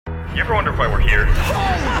You ever wonder why we're here?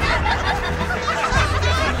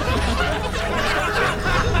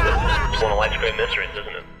 It's one of life's great mysteries,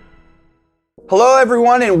 isn't it? Hello,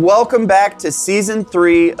 everyone, and welcome back to Season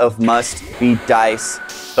 3 of Must Be Dice,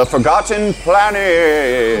 The Forgotten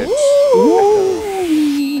Planet.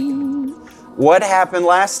 What happened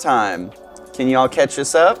last time? Can y'all catch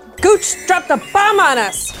us up? Gooch dropped a bomb on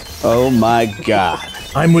us! Oh my God.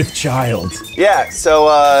 I'm with child. Yeah,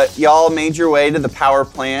 so y'all made your way to the power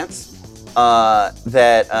plant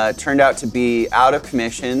that turned out to be out of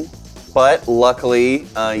commission, but luckily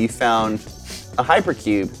you found a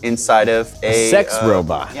hypercube inside of a sex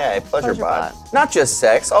robot. Yeah, a pleasure bot. Not just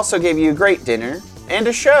sex, also gave you a great dinner and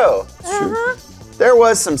a show. There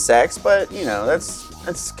was some sex, but you know,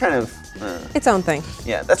 that's kind of Its own thing.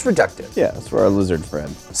 yeah, that's reductive. Yeah, that's for our lizard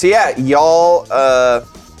friend. So yeah, y'all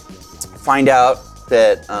find out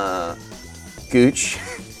that Gooch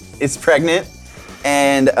is pregnant,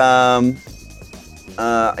 and yeah,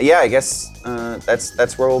 I guess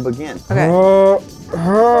that's where we'll begin. Okay.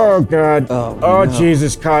 Oh God. Oh, no.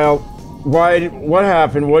 Jesus, Kyle. What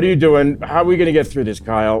happened? What are you doing? How are we gonna get through this,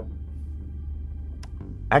 Kyle?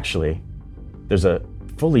 Actually, there's a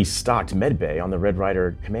fully stocked med bay on the Red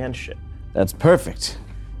Rider command ship. That's perfect.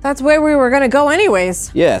 That's where we were gonna go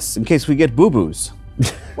anyways. Yes, in case we get boo-boos.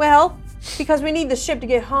 Well, because we need the ship to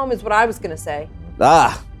get home is what I was gonna say.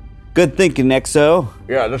 Ah, good thinking, Exo.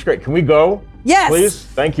 Yeah, that's great. Can we go? Yes! Please?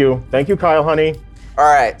 Thank you. Thank you, Kyle, honey. All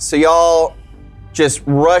right, so y'all just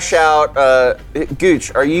rush out.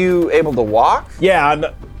 Gooch, are you able to walk?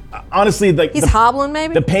 Yeah, honestly, like He's hobbling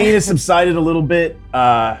maybe? the pain has subsided a little bit,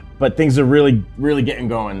 but things are really getting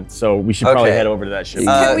going. So we should probably Okay. head over to that ship.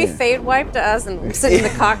 Can we fade wipe to us and sit in the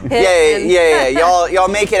cockpit? Yeah. Y'all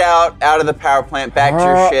make it out of the power plant, back to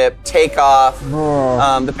your ship, take off.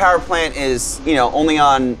 The power plant is, only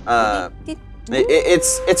on.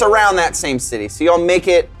 It's around that same city, so y'all make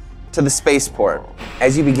it to the spaceport.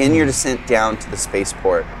 As you begin your descent down to the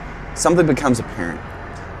spaceport, something becomes apparent.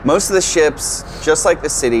 Most of the ships, just like the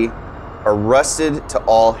city, are rusted to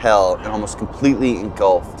all hell and almost completely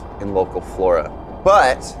engulfed in local flora.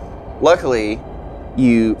 But luckily,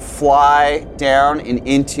 you fly down and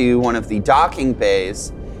into one of the docking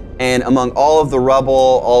bays, and among all of the rubble,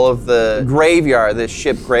 all of the graveyard, the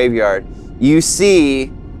ship graveyard, you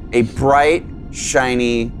see a bright,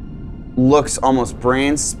 shiny, looks almost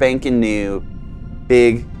brand spanking new,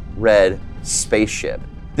 big red spaceship.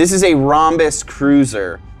 This is a Rhombus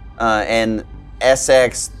cruiser, and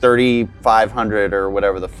SX 3500 or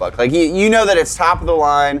whatever the fuck. Like you know that it's top of the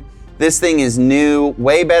line. This thing is new,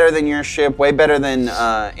 way better than your ship, way better than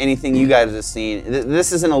anything you guys have seen.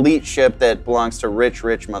 This is an elite ship that belongs to rich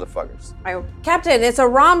motherfuckers. Captain, it's a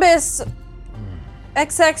Rhombus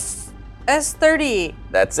XX S30.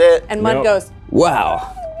 That's it. And Mud Yep. goes,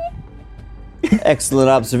 Wow. Excellent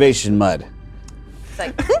observation, Mud. it's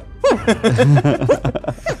like,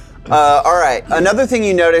 All right, another thing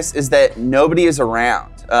you notice is that nobody is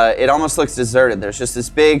around. It almost looks deserted. There's just this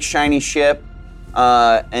big, shiny ship,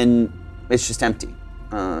 and it's just empty.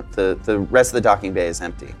 The rest of the docking bay is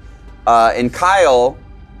empty. And Kyle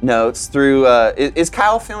notes through, is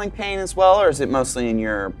Kyle feeling pain as well, or is it mostly in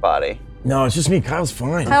your body? No, it's just me. Kyle's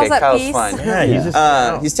fine. Kyle's at Kyle's peace. fine. Yeah, he's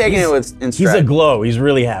just. He's taking it with in He's stride. a glow. He's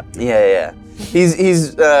really happy. Yeah.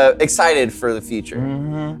 He's excited for the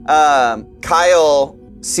future. Kyle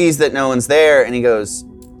sees that no one's there, and he goes,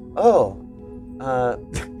 "Oh,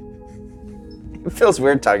 it feels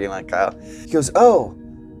weird talking like Kyle." He goes, "Oh,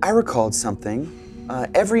 I recalled something.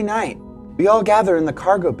 Every night, we all gather in the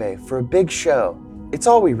cargo bay for a big show. It's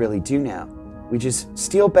all we really do now. We just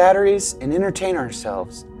steal batteries and entertain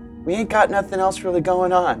ourselves. We ain't got nothing else really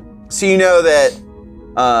going on." So you know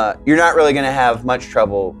that you're not really gonna have much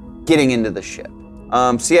trouble getting into the ship.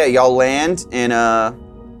 So yeah, y'all land and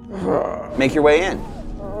make your way in.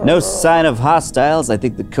 No sign of hostiles. I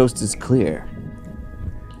think the coast is clear.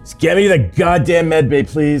 Just get me to the goddamn med bay,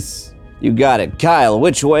 please. You got it. Kyle,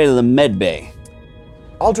 which way to the med bay?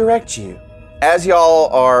 I'll direct you. As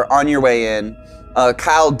y'all are on your way in,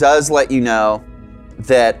 Kyle does let you know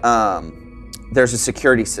that there's a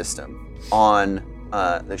security system on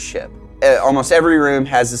the ship. Almost every room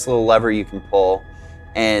has this little lever you can pull,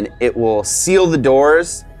 and it will seal the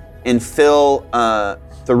doors and fill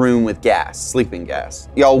the room with gas, sleeping gas.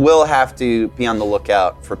 Y'all will have to be on the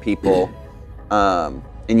lookout for people, and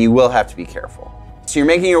you will have to be careful. So you're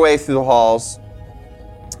making your way through the halls.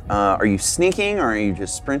 Are you sneaking, or are you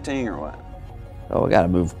just sprinting, or what? Oh, we gotta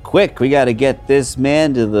move quick. We gotta get this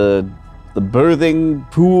man to the birthing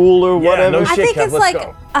pool or whatever. no I shit, think Kev, it's let's like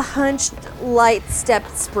go. a hunched, light step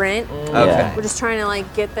sprint. Okay. We're just trying to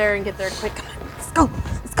like get there and get there quick. Come on,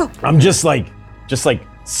 let's go. I'm just like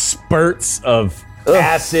spurts of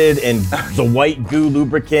acid and the white goo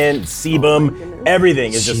lubricant, sebum,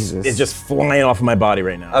 everything is just flying off of my body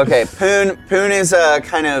right now. Okay, Poon is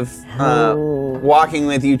kind of walking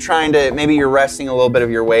with you, trying to, maybe you're resting a little bit of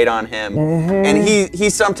your weight on him. And he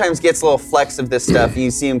sometimes gets little flecks of this stuff.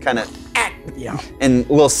 You see him kind of and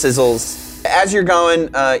little sizzles. As you're going,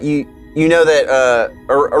 you know that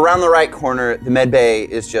around the right corner, the med bay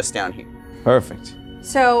is just down here. Perfect.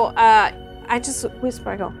 So I just whisper,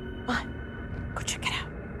 I go, go check it out.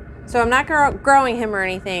 So I'm not growing him or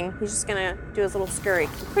anything. He's just gonna do his little scurry.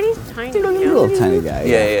 He's pretty tiny. Little tiny guy.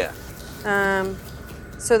 Yeah.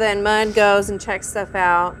 So then Mud goes and checks stuff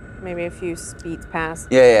out. Maybe a few beats pass.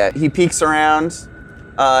 Yeah. He peeks around,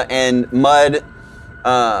 and Mud,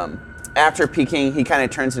 after peeking, he kind of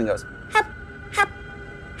turns and goes, hap, hap,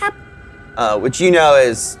 hap, which you know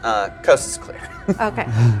is coast is clear. Okay.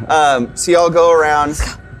 So y'all go around,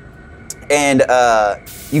 and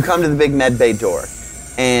you come to the big med bay door.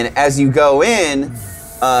 And as you go in,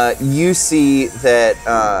 you see that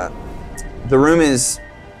the room is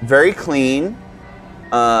very clean,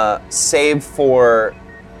 save for...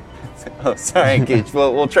 Oh, sorry, Gooch.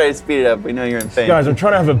 We'll try to speed it up. We know you're in pain. Guys, I'm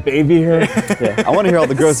trying to have a baby here. I want to hear all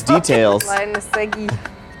the gross details.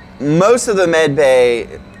 Most of the med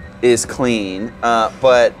bay is clean,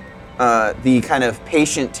 but the kind of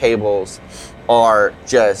patient tables are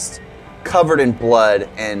just covered in blood,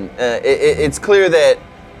 and it's clear that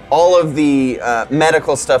all of the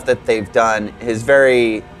medical stuff that they've done is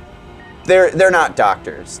very... They're not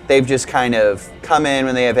doctors. They've just kind of come in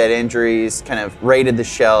when they have had injuries, kind of raided the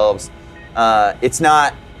shelves.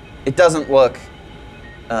 It doesn't look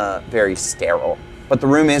very sterile, but the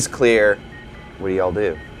room is clear. What do y'all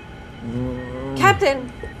do? Captain,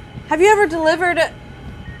 have you ever delivered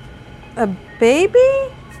a baby?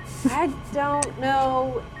 I don't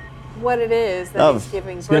know what it is that he's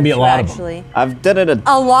giving birth gonna be a lot of them. actually. I've done it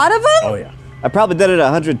A lot of them? Oh yeah. I've probably done it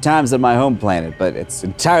 100 times on my home planet, but it's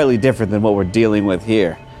entirely different than what we're dealing with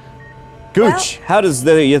here. Gooch, how does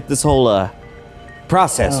this whole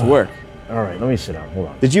process work? All right, let me sit down. Hold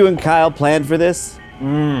on. Did you and Kyle plan for this?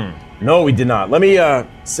 No, we did not. Let me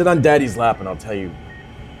sit on Daddy's lap, and I'll tell you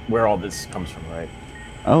where all this comes from. Right?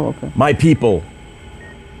 Oh, okay. My people.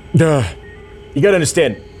 You gotta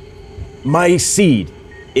understand. My seed.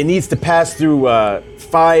 It needs to pass through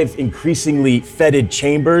 5 increasingly fetid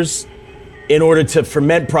chambers in order to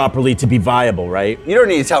ferment properly to be viable, right? You don't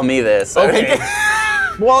need to tell me this. Okay.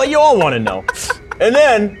 Well, you all want to know. And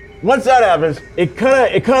then once that happens,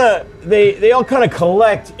 they all kind of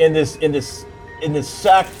collect in this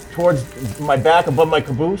sack towards my back above my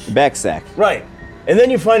caboose. Back sack. Right. And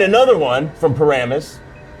then you find another one from Paramus,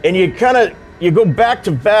 and you go back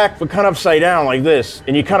to back, but kind of upside down like this,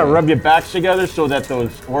 and you kind of rub your backs together so that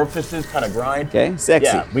those orifices kind of grind. Okay, sexy.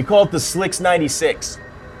 Yeah, we call it the Slicks 96.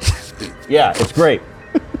 Yeah, it's great.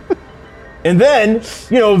 And then,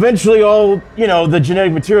 eventually all, the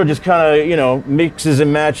genetic material just kind of, mixes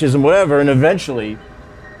and matches and whatever, and eventually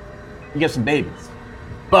you get some babies.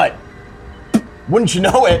 But, wouldn't you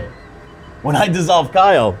know it, when I dissolve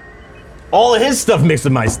Kyle, all of his stuff mixed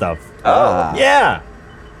with my stuff. Oh. Yeah.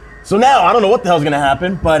 So now, I don't know what the hell's gonna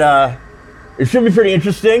happen, but it should be pretty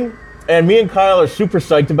interesting. And me and Kyle are super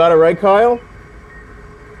psyched about it, right, Kyle?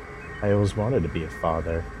 I always wanted to be a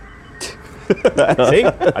father. See?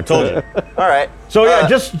 I told you. All right. So yeah,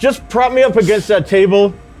 just prop me up against that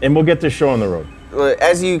table, and we'll get this show on the road.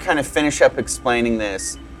 As you kind of finish up explaining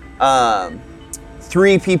this,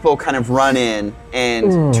 3 people kind of run in,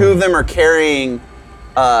 and 2 of them are carrying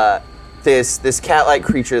this cat-like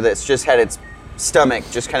creature that's just had its stomach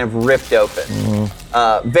just kind of ripped open.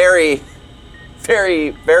 Very, very,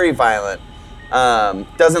 very violent.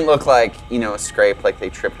 Doesn't look like, a scrape, like they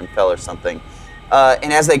tripped and fell or something.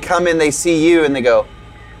 And as they come in, they see you and they go,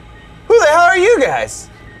 "Who the hell are you guys?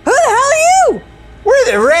 Who the hell are you?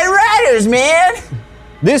 We're the Red Riders, man!"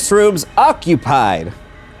 This room's occupied.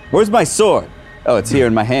 Where's my sword? Oh, it's here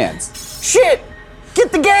in my hands. "Shit!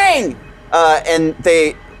 Get the gang!" And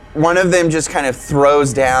one of them just kind of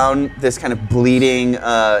throws down this kind of bleeding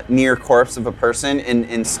near corpse of a person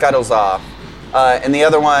and scuttles off. And the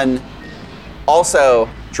other one also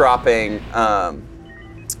dropping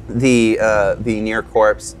the near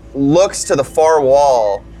corpse, looks to the far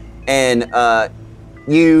wall, and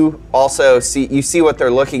you also see what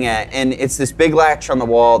they're looking at, and it's this big latch on the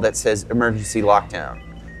wall that says emergency lockdown.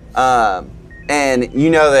 And you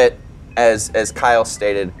know that, as Kyle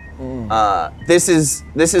stated, this is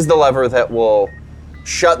the lever that will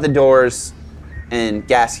shut the doors and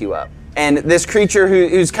gas you up. And this creature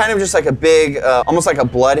who's kind of just like a big, almost like a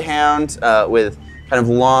bloodhound with kind of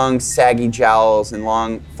long, saggy jowls and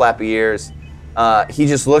long, flappy ears. He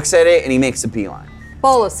just looks at it and he makes a beeline.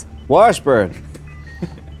 Bolus. Washburn.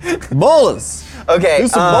 Bolus. Okay. Do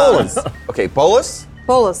some bolus. Okay, bolus?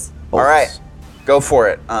 Bolus. All right, go for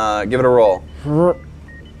it. Give it a roll.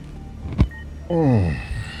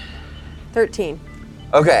 13.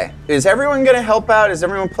 Okay, is everyone gonna help out? Is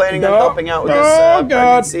everyone planning on No. helping out with Oh, this God.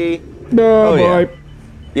 pregnancy? No, Oh, yeah. boy.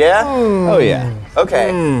 Yeah? Oh yeah.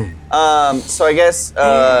 Okay. So I guess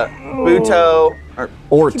Buto, or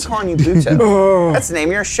Ort. I keep calling you Buto. That's the name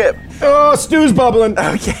of your ship. Oh, stew's bubbling.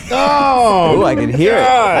 Okay. Oh, Ooh, I can hear it.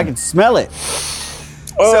 God. I can smell it.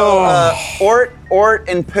 So Ort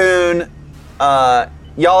and Poon,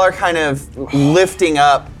 y'all are kind of lifting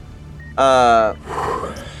up.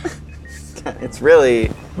 It's really,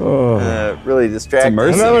 really distracting.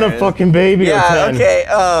 I'm having a fucking baby. or Yeah. 10.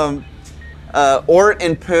 Okay. Ort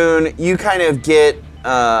and Poon, you kind of get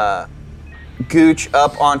Gooch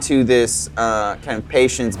up onto this kind of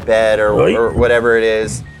patient's bed or whatever it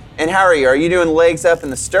is. And how are you? Are you doing legs up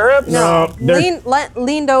in the stirrups? No, they're,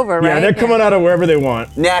 Leaned over, right? yeah, they're coming out of wherever they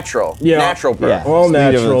want. Natural. Yeah. Natural birth. Yeah. All Just lean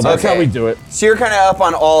over natural. the That's top. how we do it. So you're kind of up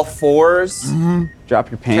on all fours.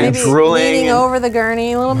 Drop your Kind pants. of drooling leaning and- over the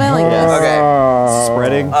gurney a little bit like Yes. this. Okay.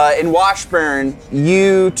 Spreading. In Washburn,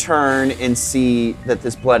 you turn and see that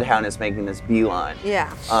this bloodhound is making this beeline.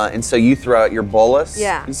 Yeah. And so you throw out your bolus.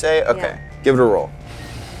 Yeah. You say, okay, Yeah. give it a roll.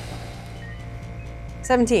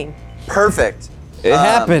 17. Perfect. It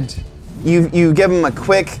happened. You give them a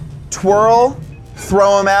quick twirl,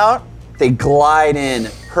 throw them out. They glide in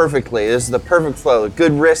perfectly. This is the perfect flow.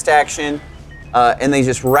 Good wrist action, and they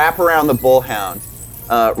just wrap around the bullhound,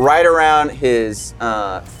 right around his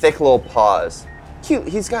thick little paws. Cute.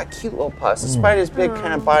 He's got cute little paws. Despite his big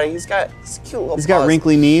kind of body, he's got cute little. He's got paws.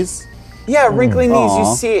 wrinkly knees. Yeah, wrinkly knees.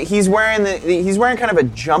 Aw. You see it. He's wearing he's wearing kind of a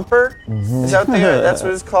jumper. Is that what that's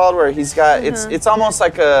what it's called? Where he's got it's almost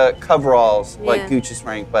like a coveralls like Yeah. Gooch is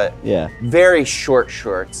wearing, but Yeah. very short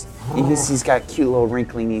shorts. He's got cute little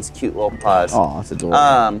wrinkly knees, cute little paws. Oh, that's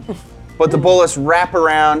adorable. But the bullets wrap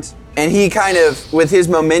around, and he kind of, with his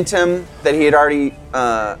momentum that he had already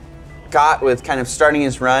got with kind of starting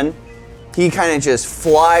his run, he kind of just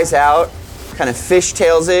flies out, kind of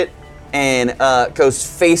fishtails it, and goes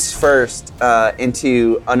face first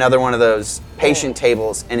into another one of those patient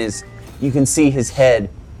tables, and you can see his head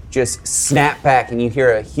just snap back, and you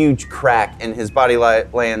hear a huge crack, and his body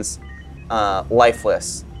lands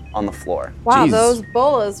lifeless on the floor. Wow, Jesus. those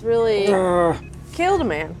bolas really killed a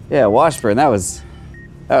man. Yeah, Washburn. That was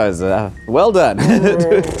well done.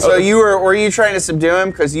 So were you trying to subdue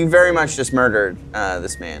him? Because you very much just murdered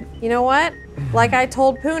this man. You know what? Like I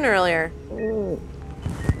told Poon earlier,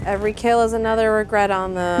 every kill is another regret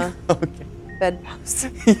on the bedpost.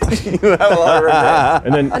 You have a lot of regret.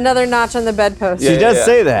 And then Another notch on the bedpost. She does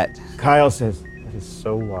say that. Kyle says, "That is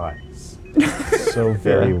so wise, so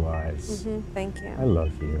very wise. Thank you. I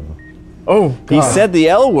love you." Oh, He God. said the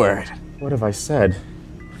L word. What have I said?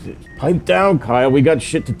 Pipe down, Kyle. We got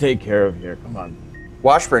shit to take care of here. Come on.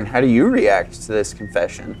 Washburn, how do you react to this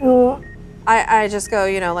confession? I just go,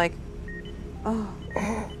 like,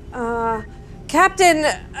 Captain,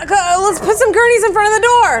 let's put some gurneys in front of the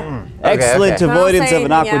door. Excellent okay. And I'll avoidance say, of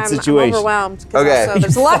an yeah, awkward I'm situation. overwhelmed. 'cause Okay. also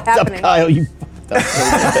there's a lot happening. Kyle, you.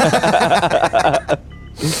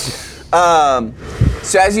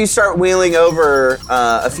 So as you start wheeling over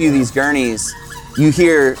a few of these gurneys, you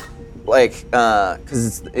hear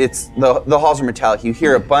because it's the halls are metallic. You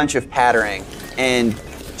hear a bunch of pattering and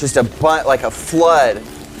just a flood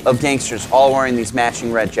of gangsters all wearing these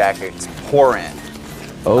matching red jackets pour in.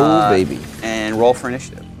 Oh, baby. And roll for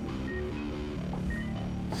initiative.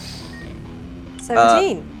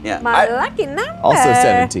 17. yeah. My lucky number. Also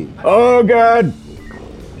 17. Oh God.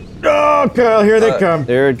 Oh, Kyle, here they come.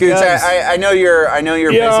 There it Gooch, goes. I know you're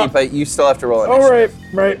Yeah. busy, but you still have to roll All initiative.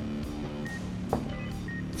 right.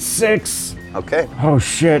 6. Okay. Oh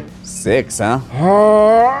shit. 6, huh?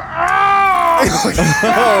 Oh.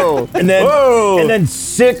 Oh. And then Whoa. and then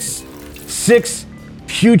six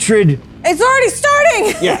putrid. It's already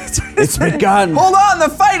starting. Yeah. It's begun. Hold on, the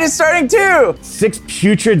fight is starting too. 6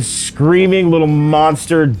 putrid, screaming little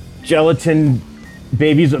monster gelatin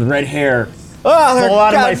babies with red hair. Oh, they're, Fall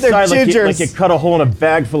out of my God, they're side like gingers. you cut a hole in a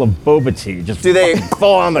bag full of boba tea. Just Do they- fucking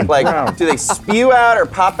fall on the Like, ground. do they spew out or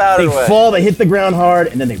pop out They or what? fall, they hit the ground hard,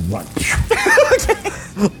 and then they run.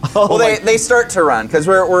 Well, they start to run because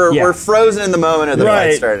we're Yeah. frozen in the moment of the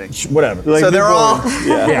fight starting. Whatever. Like So they're people- all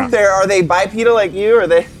Yeah. are they bipedal like you, or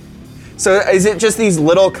they? So is it just these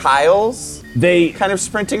little Kyles They kind of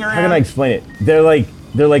sprinting around? how can I explain it? They're like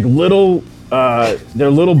little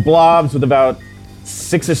blobs with about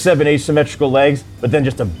 6 or 7 asymmetrical legs, but then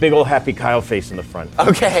just a big old happy Kyle face in the front.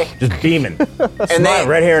 Okay. Just beaming. And Smile,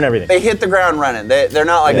 red hair and everything. They hit the ground running. They're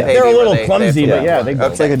not like a baby. They're a where little they clumsy, have to but yeah, run. they go.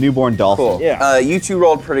 It's like a newborn dolphin. Cool. Yeah. You two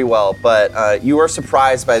rolled pretty well, but you are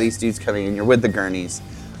surprised by these dudes coming in. You're with the gurneys.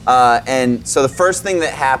 And so the first thing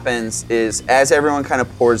that happens is as everyone kind of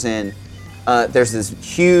pours in, there's this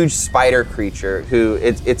huge spider creature who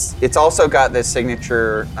it's also got this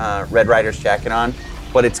signature Red Rider's jacket on,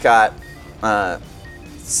 but it's got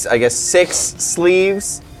I guess 6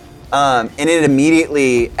 sleeves, and it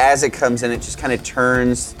immediately, as it comes in, it just kind of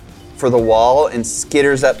turns for the wall and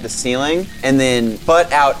skitters up the ceiling, and then butt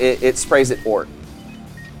out, it sprays at Ort.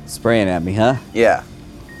 Spraying at me, huh? Yeah.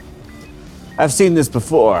 I've seen this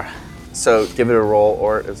before. So give it a roll,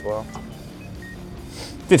 Ort, as well.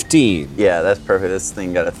 15. Yeah, that's perfect. This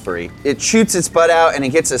thing got a 3. It shoots its butt out and it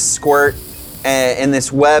gets a squirt, and this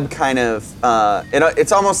web kind of,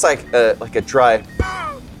 it's almost like a dry,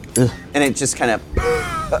 and it just kind of,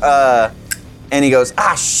 and he goes,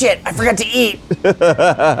 ah, shit, I forgot to eat.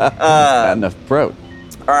 Not enough throat.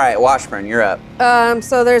 All right, Washburn, you're up.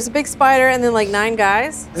 So there's a big spider and then like 9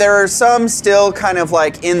 guys. There are some still kind of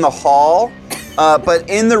like in the hall, but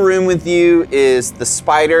in the room with you is the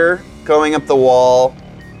spider going up the wall,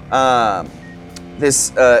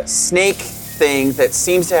 this snake thing that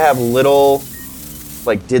seems to have little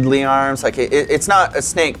like diddly arms. Like it's not a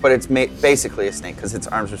snake, but it's basically a snake because its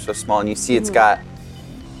arms are so small, and you see it's got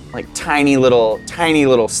like tiny little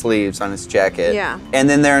sleeves on its jacket. Yeah. And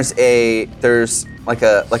then there's like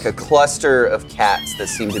a cluster of cats that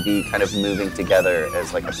seem to be kind of moving together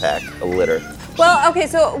as like a pack, a litter. Well, okay,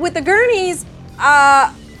 so with the gurneys,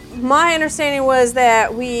 my understanding was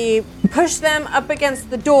that we pushed them up against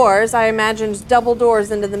the doors. I imagined double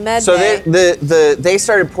doors into the med So bay. they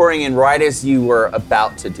started pouring in right as you were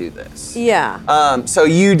about to do this. Yeah. So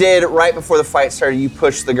you did right before the fight started. You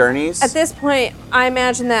pushed the gurneys. At this point, I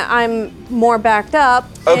imagine that I'm more backed up.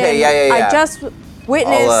 Okay, and yeah. I just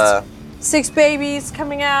witnessed I'll, 6 babies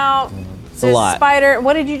coming out. It's a lot. Spider.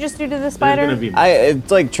 What did you just do to the spider?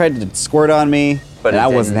 It like tried to squirt on me, But and it I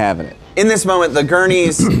wasn't didn't. having it. In this moment, the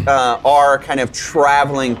gurneys are kind of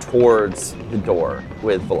traveling towards the door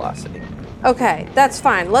with velocity. Okay, that's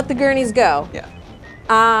fine. Let the gurneys go. Yeah.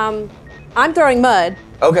 I'm throwing mud,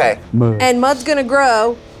 Okay. and mud's gonna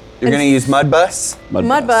grow. You're gonna use mud bus.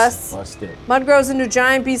 Mud bus. Must it. Mud grows into a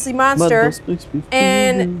giant beastly monster,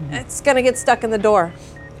 and it's gonna get stuck in the door.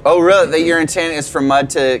 Oh, really? That your intent is for mud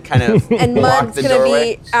to kind of And block mud's the gonna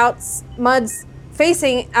doorway? be out. Mud's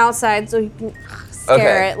facing outside, so you can scare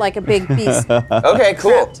Okay. it like a big beast. Okay,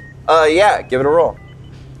 cool. Yeah, give it a roll.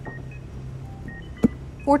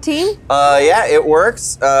 14. Yeah, it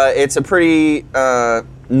works. It's a pretty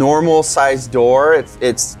normal sized door.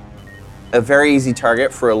 It's a very easy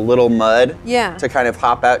target for a little mud Yeah. to kind of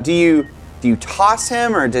hop out. Do you toss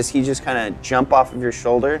him, or does he just kind of jump off of your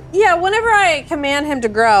shoulder? Yeah. Whenever I command him to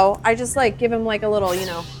grow, I just like give him like a little,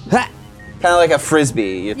 Kind of like a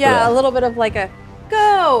frisbee. yeah, a little bit of like a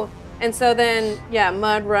go. And so then, yeah,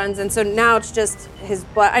 mud runs, and so now it's just his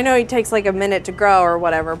butt. I know he takes like a minute to grow or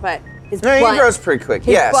whatever, but his No, butt, he grows pretty quick.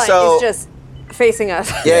 his Yeah, butt so is just facing us.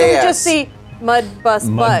 Yeah, so we yeah. just see mud bust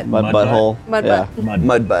butt. Mud butthole. Mud yeah. butt.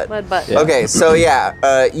 mud butt. Mud butt. Yeah. Okay, so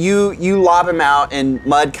yeah, you lob him out, and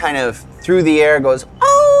mud kind of through the air goes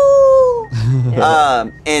oh,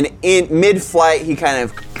 and in mid-flight he kind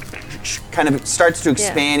of starts to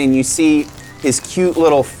expand, and you see his cute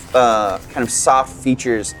little kind of soft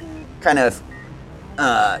features kind of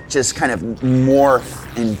just kind of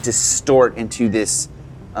morph and distort into this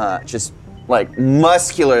just like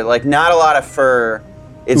muscular, like not a lot of fur.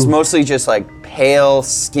 It's mostly just like pale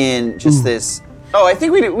skin, just this. Oh, I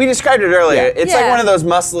think we described it earlier. Yeah. It's like Yeah. one of those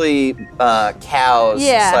muscly cows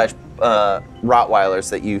Yeah. slash Rottweilers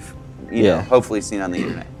that you've Yeah. hopefully seen on the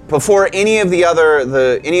internet. Before any of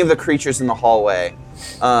the creatures in the hallway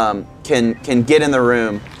can get in the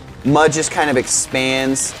room, mud just kind of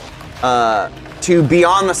expands to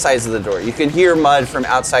beyond the size of the door. You can hear mud from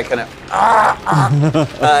outside kind of,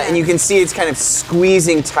 and you can see it's kind of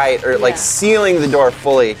squeezing tight or like sealing the door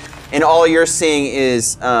fully. And all you're seeing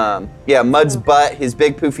is, Mud's butt, his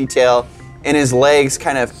big poofy tail, and his legs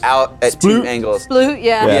kind of out at two angles. Sploot,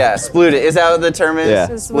 yeah. Yeah, sploot it. Is that what the term is? Yeah.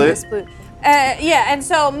 Sploot. Yeah, and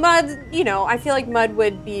so Mud, I feel like Mud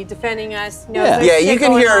would be defending us. Yeah. there's Yeah, shit you can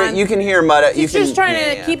going hear on. you can hear Mud. He's just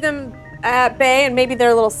trying to keep them at bay, and maybe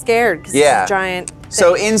they're a little scared because Yeah. it's a giant.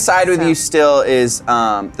 So thing. inside with So- you still is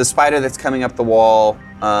the spider that's coming up the wall,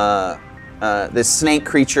 this snake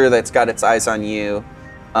creature that's got its eyes on you,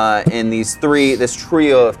 and this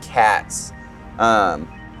trio of cats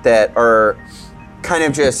that are kind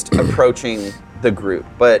of just approaching the group.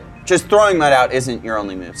 But just throwing mud out isn't your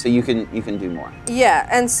only move, so you can do more. Yeah,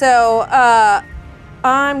 and so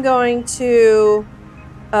I'm going to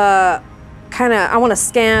I want to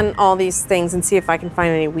scan all these things and see if I can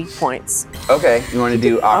find any weak points. Okay, you want to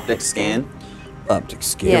do optic scan? Optic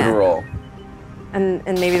scan. Yeah. Give a roll. And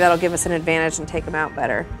maybe that'll give us an advantage and take them out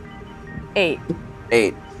better. 8.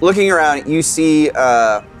 8. Looking around, you see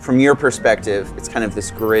from your perspective, it's kind of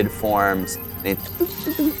this grid forms, and it's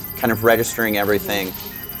kind of registering everything.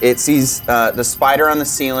 It sees the spider on the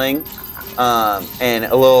ceiling, and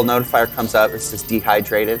a little notifier comes up. It says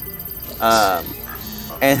dehydrated.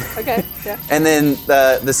 Okay, yeah. And then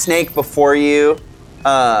the snake before you,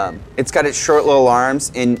 it's got its short little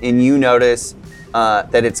arms, and you notice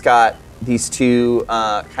that it's got these two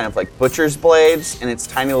kind of like butcher's blades and its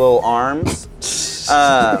tiny little arms.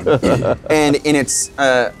 And in its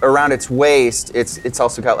around its waist, it's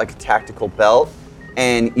also got like a tactical belt,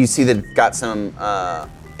 and you see that it's got some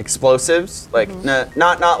explosives, like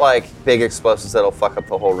not like big explosives that'll fuck up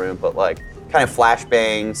the whole room, but like kind of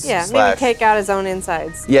flashbangs. Yeah, maybe take out his own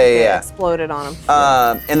insides. Yeah. Exploded on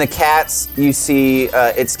him. And the cats, you see,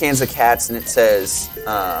 it scans the cats and it says,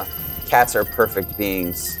 cats are perfect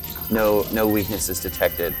beings. No weaknesses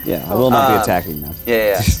detected. Yeah, I will not be attacking them.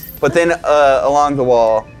 Yeah. But then along the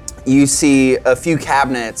wall, you see a few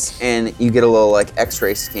cabinets, and you get a little like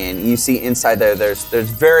X-ray scan. You see inside there's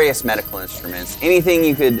various medical instruments. Anything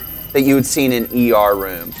that you would see in an ER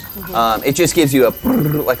room. It just gives you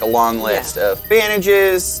a long list of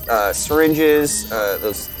bandages, syringes,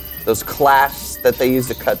 those clasps that they use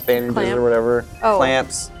to cut bandages or whatever,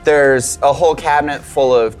 clamps. There's a whole cabinet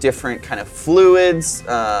full of different kind of fluids,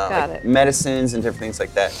 like medicines and different things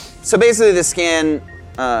like that. So basically the scan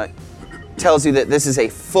tells you that this is a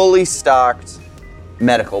fully stocked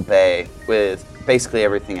medical bay with basically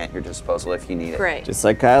everything at your disposal if you need it. Great. Just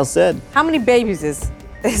like Kyle said. How many babies is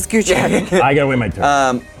Gucci having? I gotta wait my turn.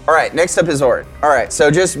 All right, next up is Ord. All right, so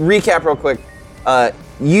just recap real quick.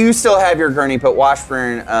 You still have your gurney, but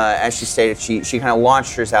Washburn, as she stated, she kind of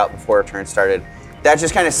launched hers out before her turn started. That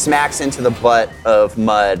just kind of smacks into the butt of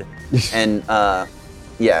mud, and so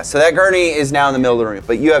that gurney is now in the middle of the room.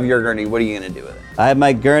 But you have your gurney. What are you gonna do with it? I have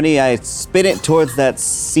my gurney. I spin it towards that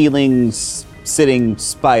ceiling sitting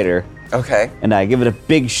spider. Okay. And I give it a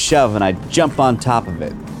big shove, and I jump on top of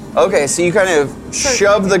it. Okay, so you kind of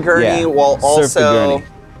shove the gurney while also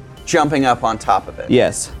jumping up on top of it.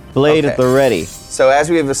 Yes, blade at the ready. So as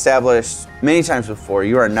we have established many times before,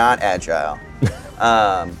 you are not agile.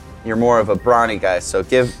 You're more of a brawny guy, so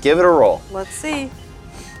give it a roll. Let's see.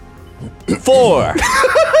 4.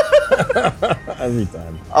 Every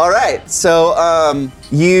time. All right, so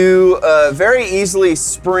you very easily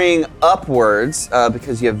spring upwards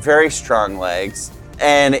because you have very strong legs,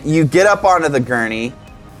 and you get up onto the gurney,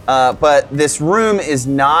 but this room is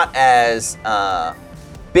not as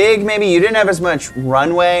big. Maybe you didn't have as much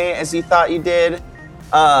runway as you thought you did.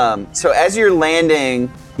 So as you're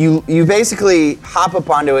landing, you basically hop up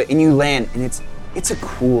onto it and you land, and it's a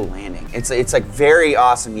cool landing. It's like very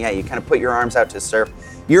awesome. Yeah, you kind of put your arms out to surf.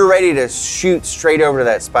 You're ready to shoot straight over to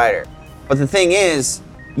that spider. But the thing is,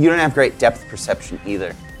 you don't have great depth perception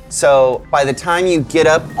either. So by the time you get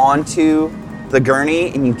up onto the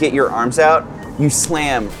gurney and you get your arms out, you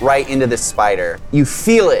slam right into the spider. You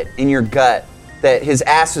feel it in your gut that his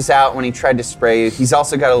ass was out when he tried to spray you. He's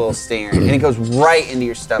also got a little stinger, and it goes right into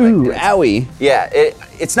your stomach. Ooh, owie. Yeah,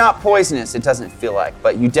 it's not poisonous, it doesn't feel like,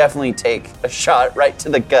 but you definitely take a shot right to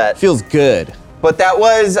the gut. Feels good. But that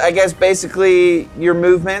was, I guess, basically your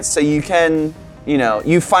movements, so you can,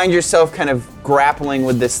 you find yourself kind of grappling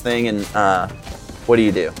with this thing, and what do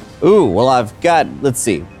you do? Ooh, well I've got, let's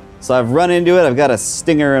see. So I've run into it, I've got a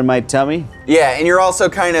stinger in my tummy. Yeah, and you're also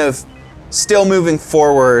kind of still moving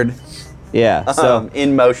forward. Yeah, so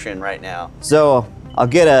in motion right now. So I'm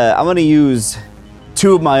gonna use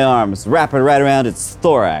 2 of my arms, wrap it right around its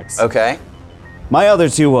thorax. Okay. My other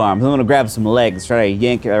 2 arms, I'm gonna grab some legs, try to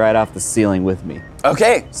yank it right off the ceiling with me.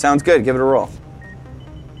 Okay, sounds good. Give it a roll.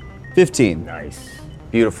 15. Nice.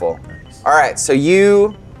 Beautiful. All right, so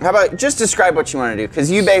how about just describe what you want to do? Because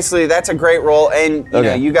you basically, that's a great roll, and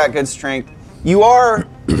you got good strength. You are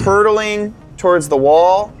hurtling towards the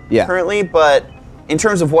wall currently, but in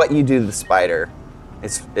terms of what you do to the spider,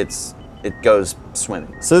 it goes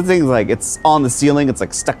swimming. So the thing's like, it's on the ceiling, it's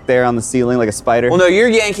like stuck there on the ceiling like a spider? Well, no, you're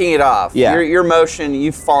yanking it off. Yeah. Your motion,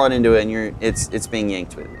 you've fallen into it, and it's being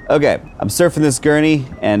yanked with you. Okay, I'm surfing this gurney,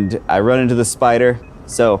 and I run into the spider.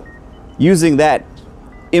 So, using that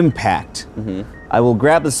impact, I will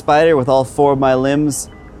grab the spider with all 4 of my limbs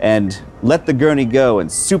and let the gurney go and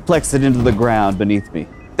suplex it into the ground beneath me.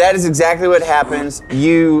 That is exactly what happens.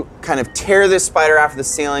 You kind of tear this spider off the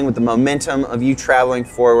ceiling with the momentum of you traveling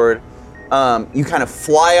forward. You kind of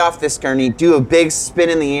fly off this gurney, do a big spin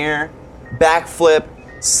in the air, backflip,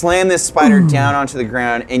 slam this spider down onto the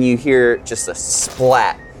ground, and you hear just a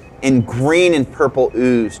splat. And green and purple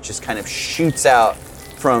ooze just kind of shoots out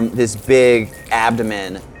from this big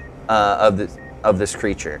abdomen of this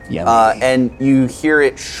creature. And you hear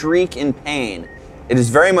it shriek in pain. It is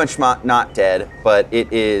very much not dead, but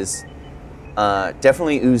it is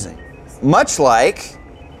definitely oozing. Much like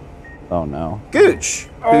Oh no. Gooch,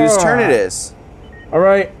 whose turn it is. All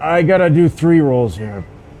right, I gotta do 3 rolls here.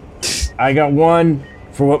 I got 1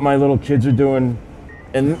 for what my little kids are doing,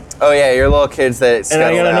 and Oh yeah, your little kids that and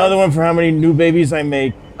I got scuttled out. another one for how many new babies I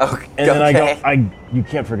make. Okay. And then I go, you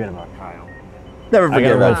can't forget about Kyle. Never I forget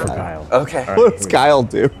gotta roll about for Kyle. Kyle. Okay. All What does Kyle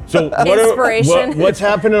do? So Inspiration. what's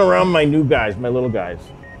happening around my new guys, my little guys?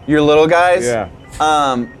 Your little guys? Yeah.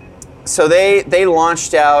 So they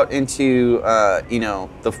launched out into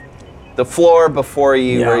the floor before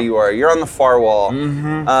you where you are. You're on the far wall.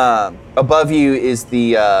 Above you is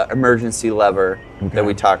the emergency lever that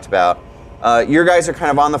we talked about. Your guys are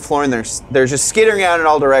kind of on the floor and they're just skittering out in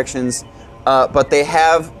all directions. But they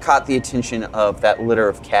have caught the attention of that litter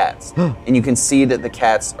of cats, and you can see that the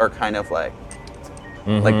cats are kind of like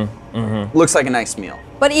looks like a nice meal.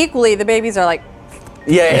 But equally, the babies are like,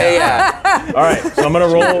 Yeah. All right, so I'm gonna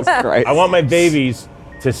roll. Christ. I want my babies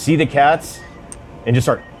to see the cats and just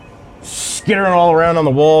start skittering all around on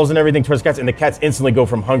the walls and everything towards the cats, and the cats instantly go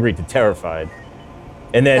from hungry to terrified.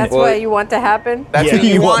 And then that's what you want to happen? That's Yeah. what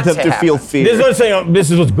you, You want them to happen. feel fear. this is what I'm saying. This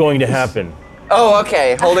is what's going to happen. Oh,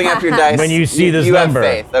 okay. Holding up your dice. When you see this you number.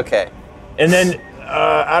 have faith. Okay. And then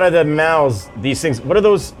out of the mouths, these things. What are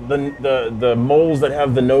those? The moles that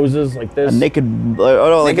have the noses like this? A naked,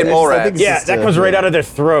 like Naked I mole think rat. it's Yeah, just that a- comes right out of their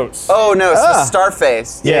throats. Oh no, it's the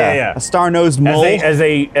Starface. Yeah. A star-nosed mole. As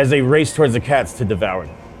they race towards the cats to devour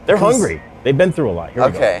them. They're hungry. They've been through a lot. Here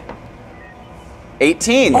we go. Okay.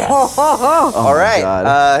 18. Oh All right.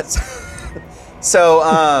 God. So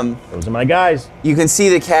Those are my guys. you can see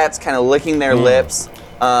the cats kind of licking their lips,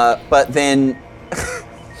 but then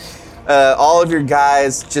all of your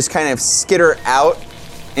guys just kind of skitter out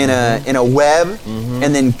in a web,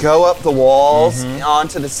 and then go up the walls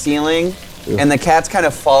onto the ceiling, and the cats kind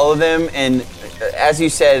of follow them, and as you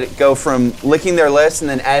said, go from licking their lips, and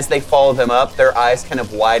then as they follow them up, their eyes kind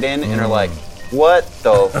of widen and are like, "What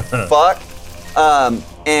the fuck?"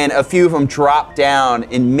 And a few of them drop down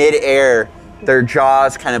in midair. Their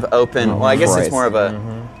jaws kind of open. Well, I guess it's Christ. more of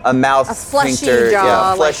a mouth A fleshy sphincter, jaw,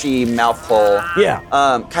 like- fleshy mouth hole. Yeah.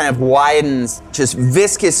 Kind of widens, just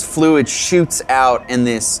viscous fluid shoots out in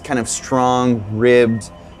this kind of strong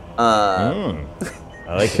ribbed, I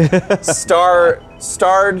like it.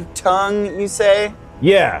 starred tongue, you say?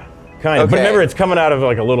 Yeah, kind of. But Okay. remember, it's coming out of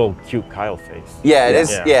like a little cute Kyle face. Yeah, it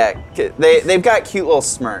is. Yeah. Yeah, they've got cute little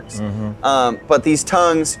smirks, but these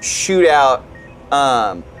tongues shoot out,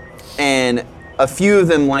 and a few of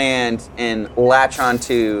them land and latch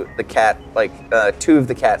onto the cat, like 2 of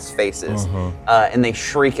the cat's faces, and they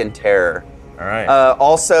shriek in terror. All right.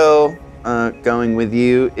 Also, going with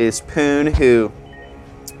you is Poon, who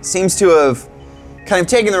seems to have kind of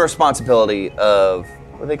taken the responsibility of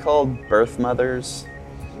what are they called? Birth mothers?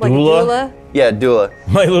 Like Doula? a doula? Yeah, doula.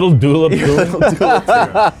 My little doula.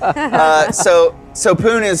 So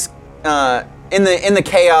Poon is in the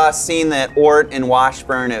chaos, seeing that Ort and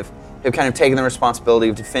Washburn have kind of taken the responsibility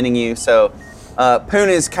of defending you. So Poon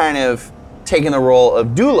is kind of taking the role of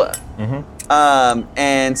doula.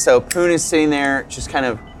 And so Poon is sitting there just kind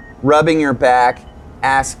of rubbing your back,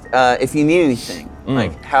 asked if you need anything,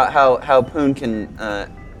 like how Poon can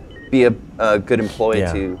be a good employee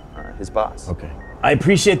Yeah. to his boss. Okay. I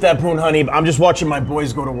appreciate that, Poon, honey. I'm just watching my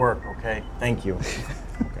boys go to work. Okay. Thank you.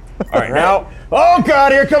 All right, now. Oh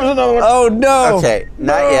God! Here comes another one. Oh no! Okay,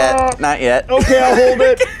 not yet, not yet. Okay, I'll hold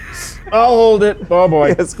it. I'll hold it. Oh boy.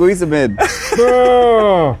 Yeah, squeeze him in.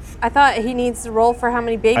 Oh. I thought he needs to roll for how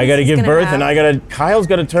many babies I gotta he's give gonna birth, have. and Kyle's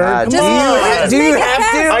gotta turn. God, Come do on. you, do you Make it have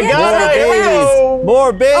count. to? I Yeah, got make it. it count.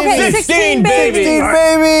 More babies. Okay, 16 babies. 16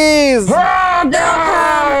 babies.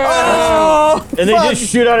 Oh, and they just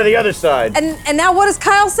shoot out of the other side. And now what does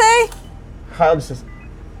Kyle say? Kyle just says,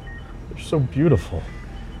 "They're so beautiful.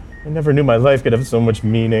 I never knew my life could have so much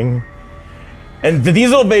meaning." And these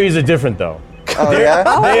little babies are different, though. Oh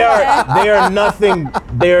yeah. They are nothing.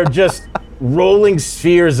 They are just rolling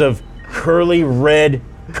spheres of curly red,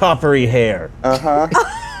 coppery hair.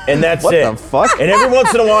 And that's What it. the fuck? And every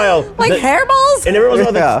once in a while, Like hairballs? and every once in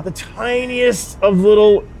a while, Yeah. the tiniest of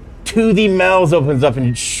little toothy mouths opens up and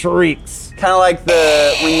it shrieks. Kind of like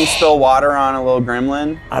when you spill water on a little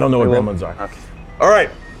gremlin. I don't know what gremlins are. Okay. All right.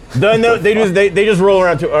 They just roll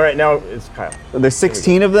around too. All right, now it's Kyle. There's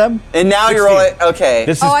 16 of them? And now 16. you're rolling. Okay.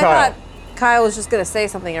 This is I Kyle. thought Kyle was just gonna say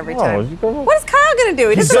something every time. you go. What is Kyle gonna do?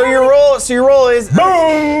 He doesn't So know your roll is Boom!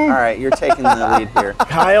 All right, you're taking the lead here.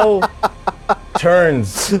 Kyle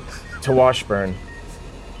turns to Washburn,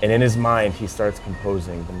 and in his mind, he starts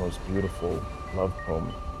composing the most beautiful love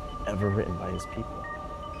poem ever written by his people.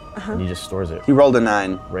 And he just stores it He rolled a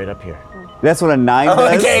 9. right up here. That's what a 9 Oh,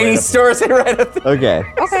 does? okay, he stores it right up there. Okay.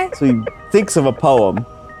 Okay. So he thinks of a poem.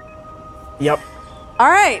 Yep. All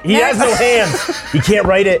right. He has no hands. He can't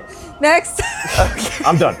write it. Next.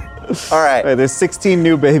 I'm done. All right. All right, there's 16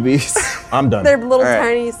 new babies. I'm done. They're little All right.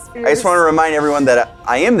 tiny spheres. I just want to remind everyone that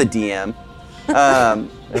I am the DM.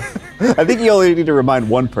 I think you only need to remind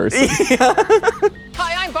one person.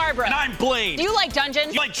 Hi, I'm Barbara. And I'm Blaine. Do you like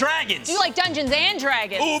dungeons? You like dragons? Do you like Dungeons and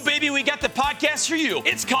Dragons? Ooh, baby, we got the podcast for you.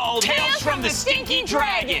 It's called Tales from the Stinky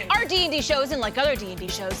Dragon. Our D&D show isn't like other D&D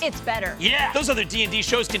shows. It's better. Yeah, those other D&D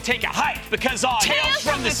shows can take a hike because on Tales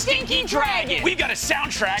from the Stinky Dragon. we've got a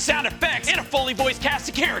soundtrack, sound effects, and a fully voiced cast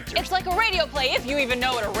of characters. It's like a radio play, if you even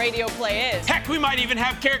know what a radio play is. Heck, we might even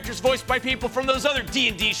have characters voiced by people from those other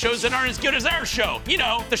D&D shows that aren't as good as our show. You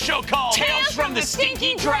know, the show called Tales from the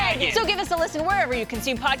Stinky Dragon. So give us a listen wherever you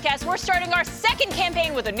consume podcasts. We're starting our second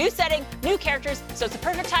campaign with a new setting, new characters, so it's the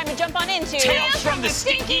perfect time to jump on into Tales from the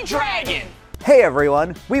Stinky Dragon. Hey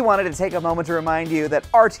everyone, we wanted to take a moment to remind you that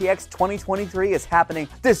RTX 2023 is happening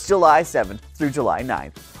this July 7th through July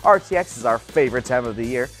 9th. RTX is our favorite time of the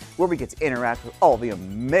year where we get to interact with all the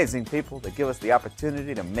amazing people that give us the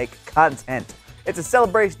opportunity to make content. It's a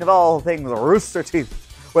celebration of all things Rooster Teeth,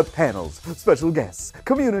 with panels, special guests,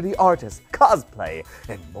 community artists, cosplay,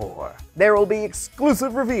 and more. There will be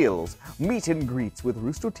exclusive reveals, meet and greets with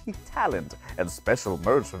Rooster Teeth talent, and special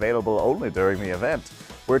merch available only during the event.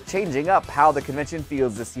 We're changing up how the convention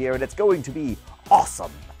feels this year, and it's going to be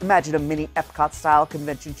awesome. Imagine a mini Epcot-style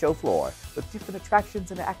convention show floor with different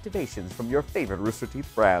attractions and activations from your favorite Rooster Teeth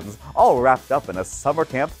brands, all wrapped up in a summer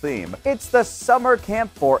camp theme. It's the summer camp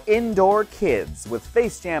for indoor kids with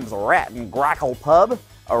Face Jam's Rat and Grackle Pub,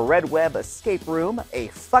 a Red Web escape room, a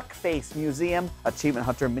Fuckface museum, Achievement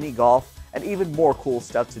Hunter mini golf, and even more cool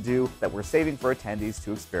stuff to do that we're saving for attendees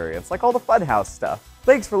to experience, like all the Funhouse stuff.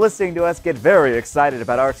 Thanks for listening to us get very excited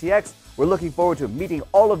about RTX. We're looking forward to meeting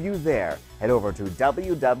all of you there. Head over to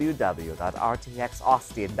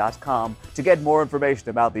www.rtxaustin.com to get more information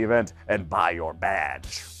about the event and buy your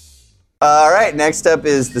badge. All right, next up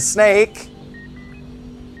is the snake,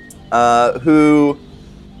 who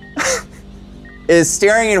is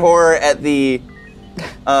staring in horror at the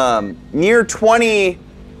near 20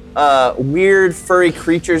 weird furry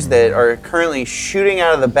creatures that are currently shooting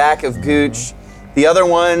out of the back of Gooch. The other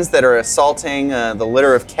ones that are assaulting the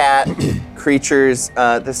litter of cat creatures.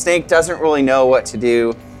 The snake doesn't really know what to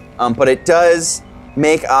do, but it does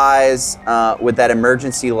make eyes with that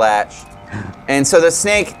emergency latch. And so the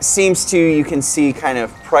snake seems to, you can see, kind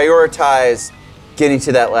of prioritize getting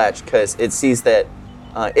to that latch because it sees that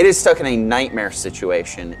it is stuck in a nightmare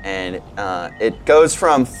situation, and it goes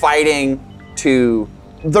from fighting to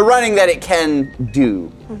the running that it can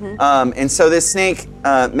do. And so this snake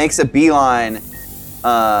makes a beeline,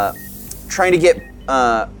 trying to get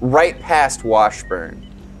right past Washburn,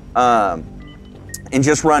 and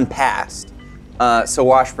just run past. So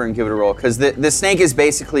Washburn, give it a roll, because the snake is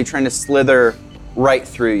basically trying to slither right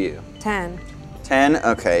through you. 10. 10?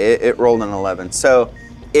 Okay, it rolled an 11. So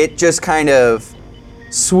it just kind of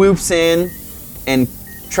swoops in and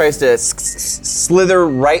tries to slither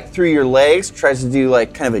right through your legs, tries to do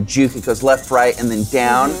like kind of a juke. It goes left, right, and then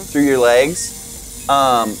down through your legs.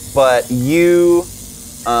 But you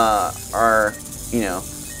are,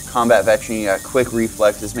 combat veteran. You got quick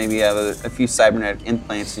reflexes. Maybe you have a few cybernetic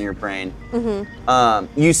implants in your brain.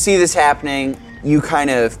 You see this happening. You kind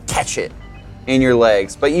of catch it in your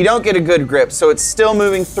legs, but you don't get a good grip. So it's still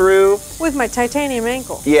moving through. With my titanium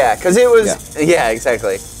ankle. Yeah, because it was. Yeah,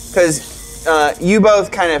 exactly. Because you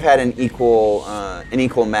both kind of had an equal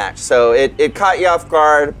match. So it caught you off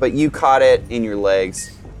guard, but you caught it in your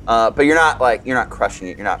legs. But you're not crushing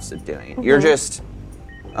it. You're not subduing it. You're just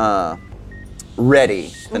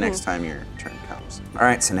ready the next time your turn comes. All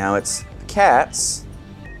right, so now it's the cats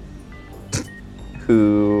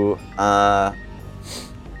who have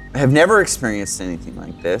never experienced anything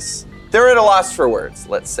like this. They're at a loss for words,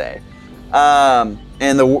 let's say. And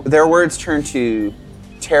their words turn to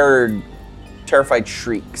terrified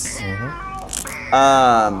shrieks. They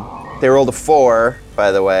rolled a 4,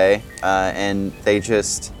 by the way, and they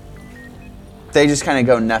just kind of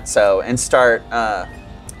go nutso and start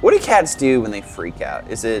What do cats do when they freak out?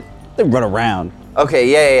 Is it... They run around.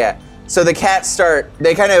 Okay, yeah. So the cats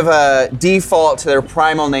they kind of default to their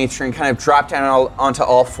primal nature and kind of drop down onto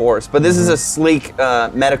all fours. But this is a sleek,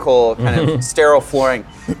 medical kind of sterile flooring.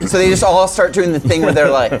 So they just all start doing the thing where they're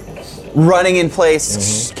like running in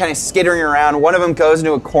place, kind of skittering around. One of them goes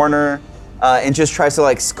into a corner and just tries to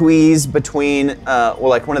like squeeze between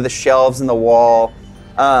like one of the shelves in the wall.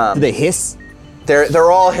 Do they hiss?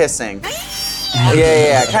 They're all hissing.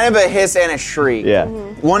 Yeah. Kind of a hiss and a shriek. Yeah.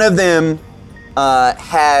 One of them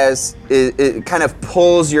it kind of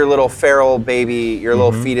pulls your little feral baby, your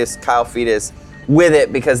little fetus, Kyle fetus, with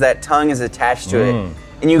it because that tongue is attached to it.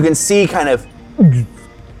 And you can see kind of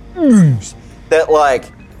that like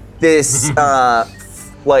this,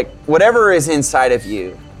 like whatever is inside of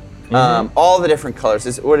you, all the different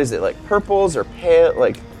colors. What is it, like purples or pale,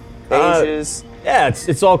 like beiges? Yeah,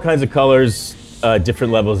 it's all kinds of colors,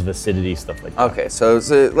 different levels of acidity, stuff like that. Okay, so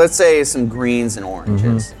let's say some greens and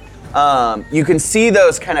oranges. You can see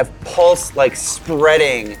those kind of pulse, like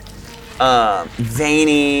spreading,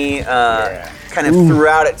 veiny, kind of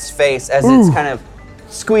throughout its face as it's kind of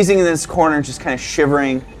squeezing in this corner, just kind of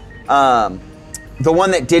shivering. The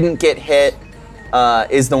one that didn't get hit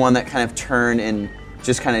is the one that kind of turned and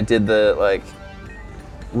just kind of did the like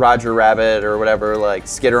Roger Rabbit or whatever, like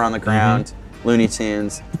skitter on the ground, Looney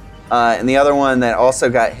Tunes. And the other one that also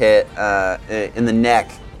got hit in the neck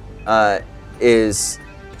is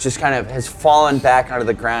just kind of has fallen back onto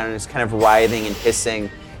the ground and is kind of writhing and hissing.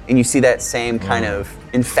 And you see that same kind of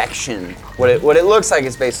infection. What it looks like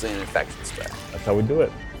is basically an infection spray. That's how we do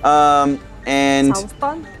it. And Sounds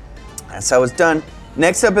fun. that's how it's done.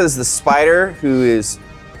 Next up is the spider, who is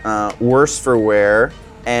worse for wear.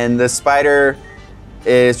 And the spider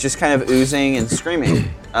is just kind of oozing and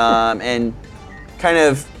screaming and kind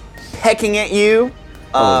of pecking at you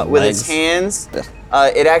with its hands.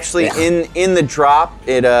 It actually, in the drop,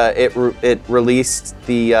 it released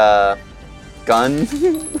the gun.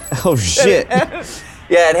 Oh shit!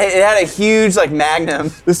 Yeah, it had a huge like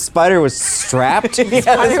magnum. This spider was strapped? Yeah, the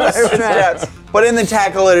spider was strapped. But in the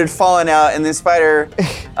tackle, it had fallen out, and the spider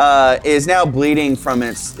is now bleeding from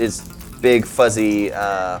its big fuzzy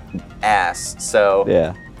ass. So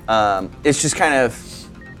yeah, it's just kind of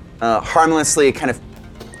harmlessly kind of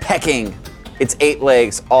pecking its 8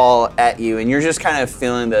 legs all at you, and you're just kind of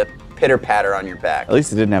feeling the pitter patter on your back. At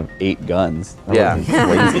least it didn't have 8 guns. That Yeah.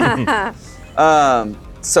 would've been crazy.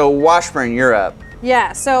 So Washburn, you're up.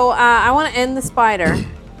 Yeah, so I want to end the spider,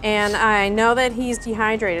 and I know that he's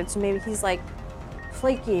dehydrated, so maybe he's like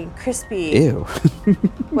flaky and crispy. Ew.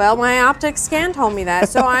 Well, my optics scan told me that,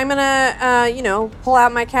 so I'm gonna, pull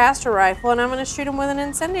out my caster rifle and I'm gonna shoot him with an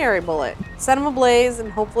incendiary bullet, set him ablaze,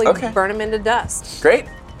 and hopefully burn him into dust. Great.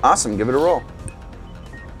 Awesome. Give it a roll.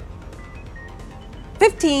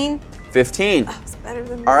 15. 15. Oh, it's better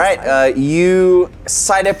than All this right. one. You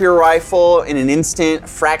sight up your rifle in an instant,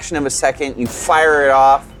 fraction of a second. You fire it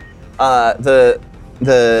off. The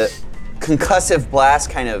concussive blast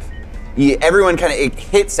kind of, it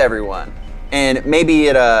hits everyone, and maybe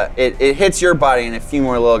it hits your body, and a few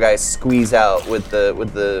more little guys squeeze out with the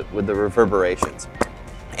reverberations,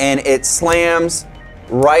 and it slams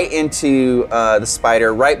right into the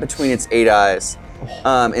spider, right between its 8 eyes,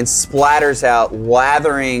 and splatters out,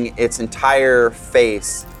 lathering its entire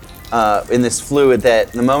face in this fluid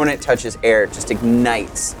that the moment it touches air, it just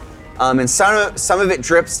ignites. And some of it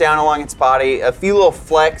drips down along its body. A few little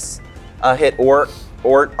flecks hit Ort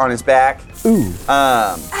on his back. Ooh.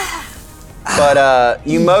 But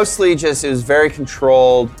you mostly it was very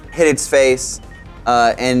controlled, hit its face,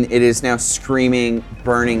 and it is now screaming,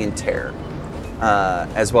 burning in terror,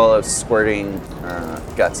 as well as squirting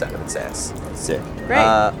guts out of its ass. Sick.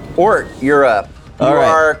 Great. Ort, you're up. You All right.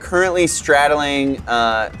 are currently straddling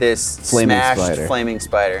this Flaming smashed spider. flaming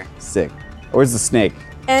spider. Sick. Where's the snake?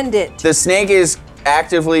 End it. The snake is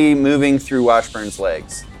actively moving through Washburn's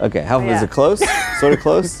legs. Okay, how is Yeah. it close? Sort of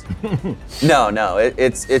close? No,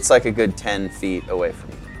 it's like a good 10 feet away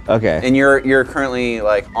from you. Okay. And you're currently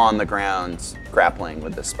like on the ground grappling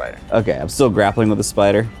with this spider. Okay, I'm still grappling with the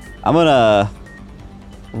spider. I'm gonna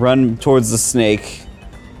run towards the snake,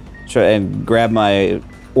 try and grab my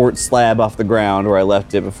Ort slab off the ground where I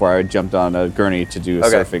left it before I jumped on a gurney to do a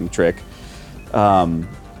surfing trick.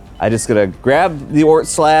 I just gonna grab the Ort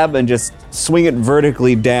slab and just swing it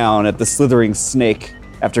vertically down at the slithering snake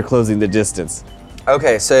after closing the distance.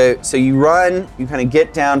 Okay, so you run, you kind of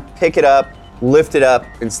get down, pick it up, lift it up,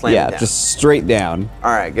 and slam it Yeah, down. just straight down.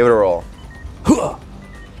 All right, give it a roll.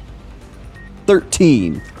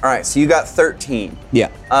 13. All right, so you got 13.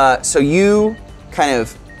 Yeah. So you kind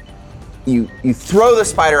of you throw the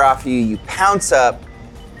spider off you, you pounce up,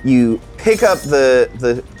 You pick up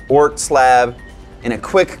the ort slab in a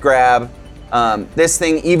quick grab. This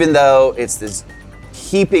thing, even though it's this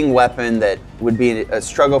heaping weapon that would be a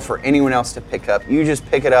struggle for anyone else to pick up, you just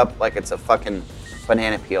pick it up like it's a fucking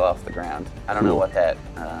banana peel off the ground. I don't know what that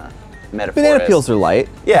metaphor Banana is. peels are light.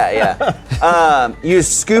 Yeah. You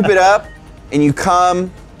just scoop it up and you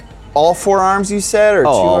come all 4 arms, you said, or 2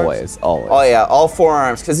 arms? Always. Oh yeah, all 4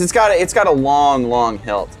 arms, because it's got a long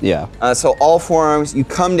hilt. Yeah. So all 4 arms, you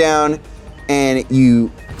come down and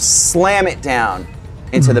you slam it down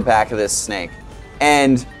into the back of this snake,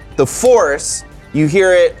 and the force, you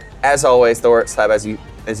hear it as always. The ort slab, as you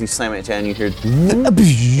slam it down, you hear, and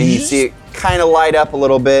you see it kind of light up a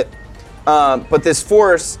little bit. But this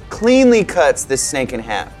force cleanly cuts this snake in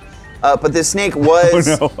half. But this snake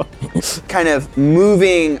was kind of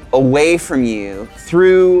moving away from you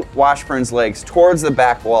through Washburn's legs towards the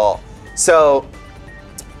back wall. So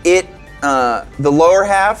the lower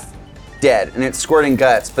half, dead, and it's squirting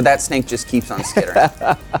guts, but that snake just keeps on skittering.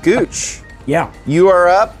 Gooch. Yeah. You are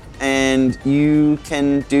up, and you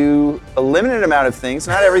can do a limited amount of things,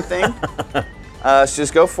 not everything. So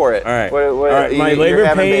just go for it. All right. All right. My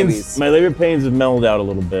labor pains have mellowed out a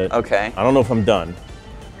little bit. Okay. I don't know if I'm done,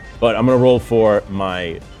 but I'm gonna roll for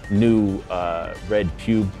my new red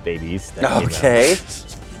pube babies. That came out. Okay.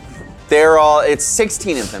 It's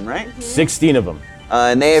 16 of them, right? 16 of them.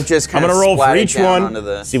 And they have just kind I'm of gonna roll for splatted each down one. onto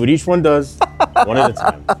the... See what each one does, one at a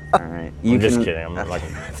time. All right. I'm just kidding. I'm not like.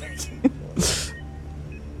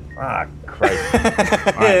 Ah, Christ.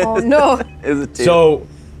 All right. Oh no. Is it 2? So,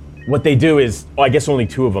 what they do is, I guess only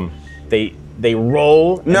 2 of them. They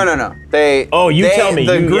roll. No. You tell me.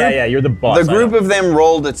 You're the boss. The group of them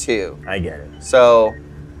rolled a 2. I get it. So,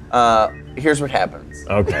 here's what happens.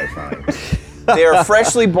 Okay, fine. They are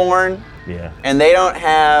freshly born, Yeah. and they don't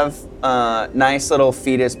have nice little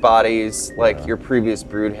fetus bodies like your previous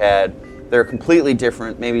brood had. They're completely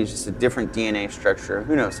different, maybe just a different DNA structure.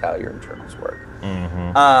 Who knows how your internals work.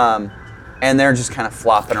 And they're just kind of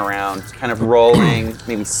flopping around, kind of rolling,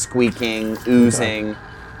 maybe squeaking, oozing.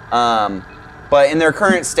 But in their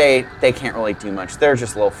current state, they can't really do much. They're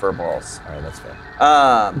just little fur balls. All right, that's fair.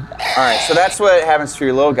 All right, so that's what happens to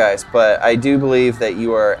your little guys, but I do believe that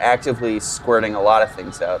you are actively squirting a lot of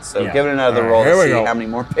things out. So Yeah. give it another All right, roll here to we see go. how many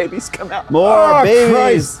more babies come out. More babies.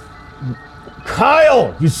 Christ.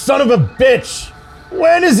 Kyle, you son of a bitch!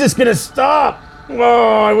 When is this gonna stop?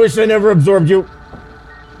 Oh, I wish I never absorbed you.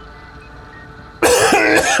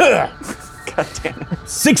 God damn it.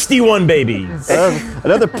 61 babies.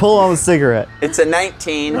 Another pull on the cigarette. It's a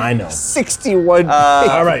 19. I know. 61.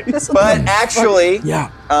 All right. But actually,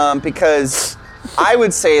 because I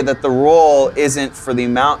would say that the roll isn't for the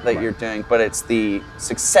amount that you're doing, but it's the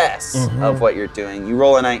success of what you're doing. You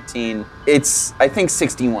roll a 19. I think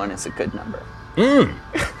 61 is a good number.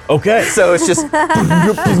 Okay. So it's just...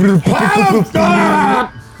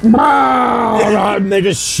 And they're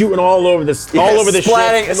just shooting all over this, all over the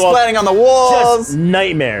splatting, ship. splatting on the walls. Just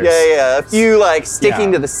nightmares. Yeah. A few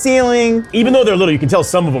sticking to the ceiling. Even though they're little, you can tell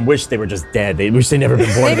some of them wish they were just dead. They wish they never been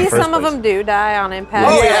born in Maybe the first some of place. them do die on impact.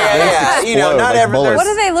 Oh yeah. You know, not like every. bullets. What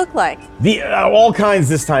do they look like? The all kinds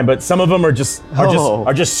this time, but some of them are just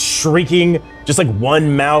shrieking, just like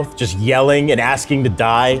one mouth, just yelling and asking to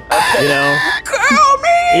die. You know? Kill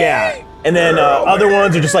me! Yeah. And then other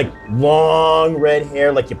ones are just like long red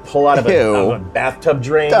hair, like you pull out of a bathtub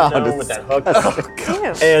drain, with that hook.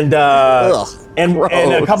 Ew. And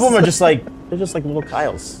and a couple of them are just like little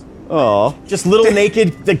Kyles, Oh. just little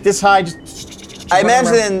naked, like this high. Just I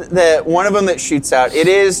imagine that one of them that shoots out, it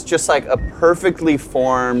is just like a perfectly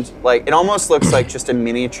formed, like it almost looks like just a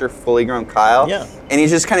miniature, fully grown Kyle. Yeah. And he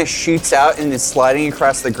just kind of shoots out and is sliding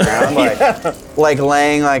across the ground, like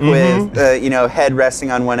laying with head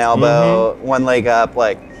resting on one elbow, one leg up,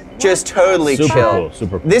 like just totally Super chill. cool,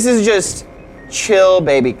 super cool. This is just chill,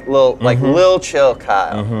 baby, little chill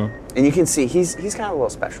Kyle. And you can see he's kind of a little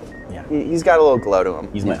special. Yeah. He's got a little glow to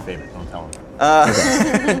him. He's my favorite. Don't tell him.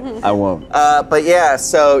 I won't. But yeah,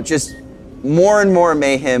 so just more and more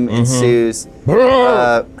mayhem ensues.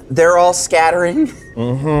 They're all scattering.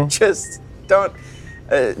 Just don't.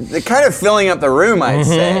 They're kind of filling up the room, I'd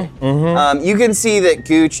say. You can see that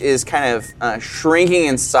Gooch is kind of shrinking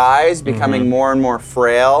in size, becoming more and more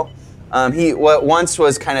frail. He what once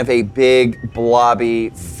was kind of a big,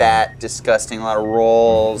 blobby, fat, disgusting, a lot of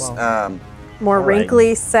rolls. More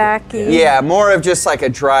wrinkly, sacky. Yeah, more of just like a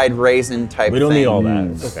dried raisin type We don't thing. need all that.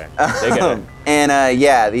 It's okay. They get it.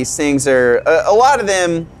 And these things are a lot of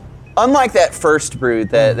them. Unlike that first brood,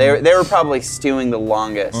 that they were probably stewing the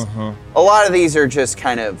longest. A lot of these are just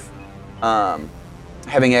kind of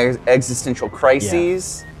having existential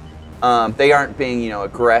crises. They aren't being,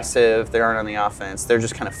 aggressive. They aren't on the offense. They're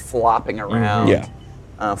just kind of flopping around,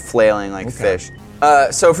 flailing like fish.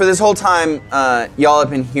 So for this whole time, y'all have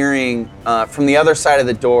been hearing from the other side of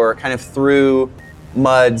the door, kind of through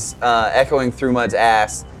Mud's, echoing through Mud's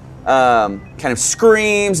ass, kind of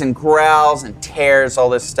screams and growls and tears, all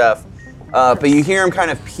this stuff. But you hear him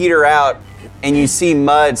kind of peter out, and you see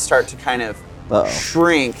Mud start to kind of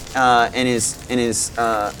shrink in his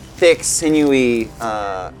thick, sinewy.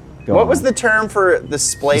 What was the term for the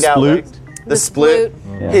splayed out legs? The sploot.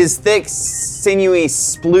 Yeah. His thick, sinewy,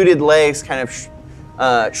 spluted legs kind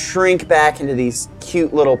of shrink back into these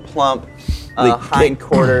cute little plump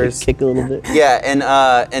hindquarters. Kick a little bit. Yeah,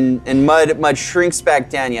 and Mud shrinks back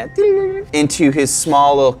down, into his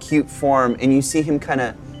small little cute form, and you see him kind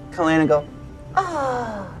of come in and go,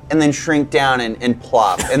 and then shrink down and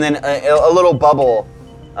plop, and then a little bubble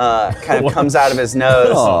kind of comes out of his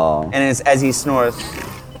nose, and as he snores,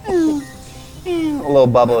 a little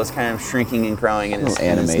bubble is kind of shrinking and growing in his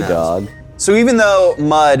anime nose. dog. So even though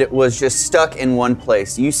Mud was just stuck in one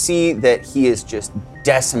place, you see that he is just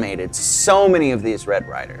decimated so many of these Red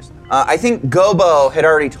Riders. I think Gobo had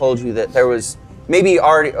already told you that there was maybe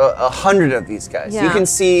already 100 of these guys. Yeah. You can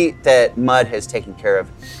see that Mud has taken care of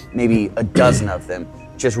maybe a dozen of them.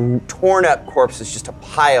 Just torn up corpses, just a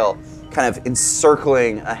pile kind of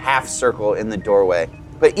encircling a half circle in the doorway.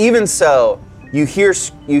 But even so, you hear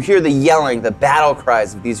the yelling, the battle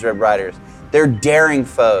cries of these Red Riders. They're daring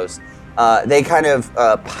foes. They kind of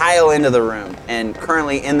pile into the room, and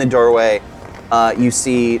currently in the doorway, you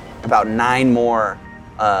see about 9 more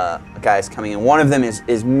guys coming in. One of them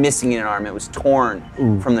is missing an arm. It was torn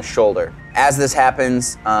from the shoulder. As this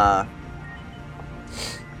happens,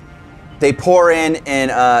 they pour in,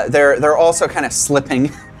 and they're also kind of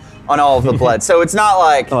slipping on all of the blood. So it's not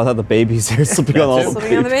like... Oh, I thought the babies are slipping on all the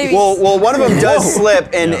Slipping on the babies. Well, one of them does slip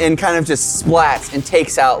and kind of just splats and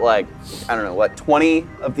takes out like, I don't know, what, 20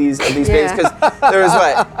 of these babies? Because there was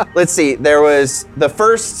what? Let's see, there was the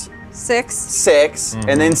first 6,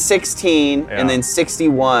 and then 16, and then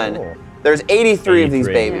 61. Oh. There's 83 of these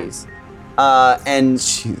babies. And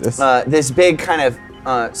this big kind of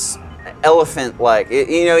elephant-like,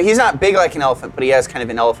 he's not big like an elephant, but he has kind of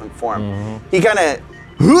an elephant form. He kind of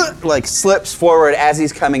like slips forward as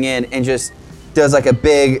he's coming in and just does like a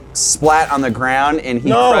big splat on the ground, and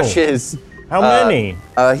he crushes. How many?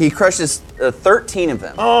 He crushes 13 of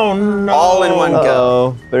them. Oh no! All in one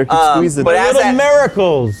go. Better keep squeezing. But as little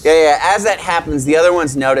miracles. Yeah. As that happens, the other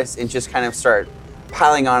ones notice and just kind of start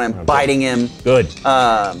piling on him, biting him. Good.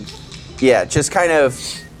 Just kind of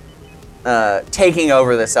taking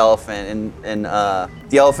over this elephant, and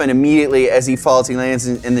the elephant immediately, as he falls, he lands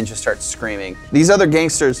and then just starts screaming. These other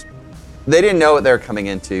gangsters, they didn't know what they were coming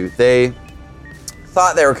into. They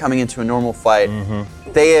thought they were coming into a normal fight.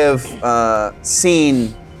 They have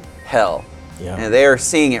seen hell, and they are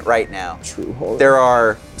seeing it right now. True horror. There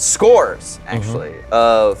are scores, actually,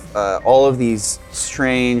 of all of these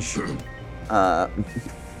strange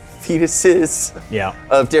fetuses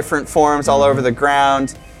of different forms all over the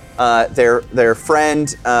ground. Their friend,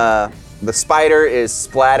 the spider, is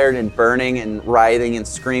splattered and burning and writhing and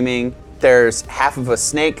screaming. There's half of a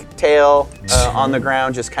snake tail on the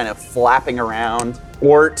ground, just kind of flapping around.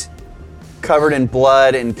 Ort, covered in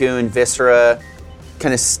blood and goo and viscera,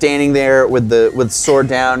 kind of standing there with sword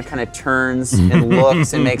down, kind of turns and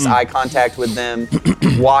looks and makes eye contact with them.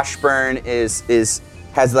 Washburn has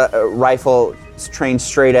the rifle trained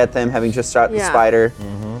straight at them, having just shot the spider.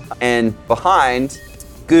 And behind,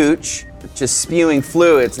 Gooch, just spewing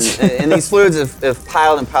fluids, and these fluids have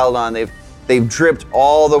piled and piled on. They've dripped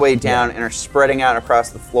all the way down and are spreading out across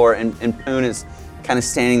the floor. And Poon is kind of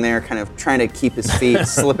standing there, kind of trying to keep his feet,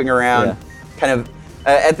 slipping around. Kind of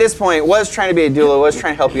at this point was trying to be a doula, was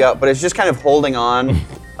trying to help you out, but it's just kind of holding on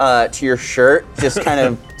to your shirt, just kind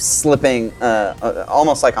of slipping,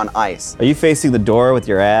 almost like on ice. Are you facing the door with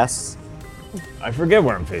your ass? I forget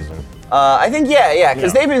where I'm facing. I think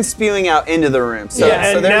because they've been spewing out into the room. So,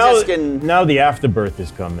 so they're now, just getting. Now the afterbirth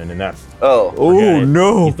is coming, and that's. Oh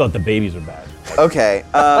no! You thought the babies were bad. Okay.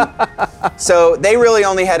 So they really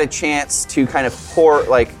only had a chance to kind of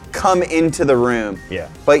come into the room. Yeah.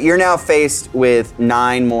 But you're now faced with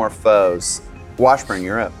 9 more foes. Washburn,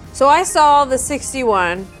 you're up. So I saw the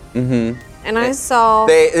 61. And I saw.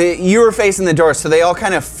 You were facing the door, so they all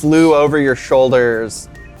kind of flew over your shoulders.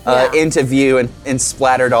 Into view and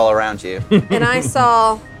splattered all around you. And I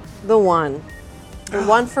saw the 1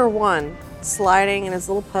 for 1, sliding in his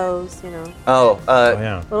little pose, Little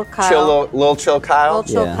Kyle. Little chill Kyle. Little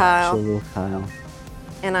chill Kyle. Chill little Kyle.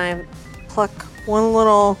 And I pluck one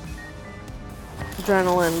little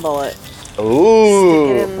adrenaline bullet. Ooh.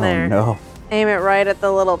 Stick it in there. No. Aim it right at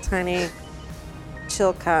the little tiny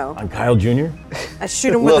chill Kyle. On Kyle Jr. I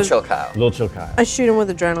shoot him Little with chill Kyle. Little chill Kyle. I shoot him with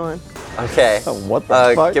adrenaline. Okay. What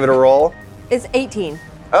the fuck? Give it a roll. It's 18.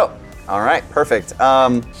 Oh, all right, perfect.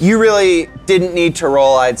 You really didn't need to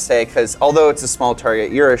roll, I'd say, because although it's a small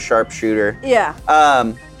target, you're a sharpshooter. Yeah.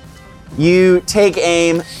 You take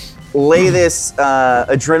aim, lay this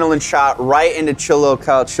adrenaline shot right into Chillo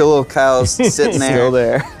Kyle. Chillo Kyle's sitting there, Still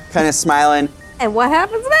there. kind of smiling. And what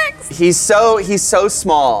happens next? He's so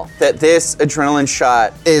small that this adrenaline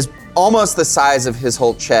shot is almost the size of his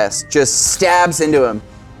whole chest. Just stabs into him,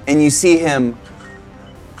 and you see him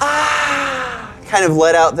kind of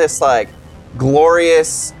let out this like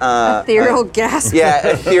glorious Ethereal gasp. Yeah,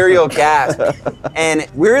 ethereal gasp. And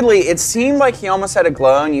weirdly, it seemed like he almost had a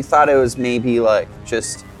glow, and you thought it was maybe like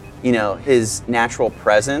just, his natural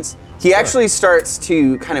presence. He actually starts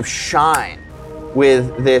to kind of shine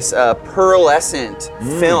with this pearlescent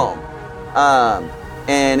film.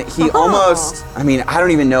 And he almost, I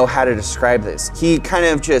don't even know how to describe this. He kind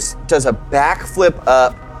of just does a backflip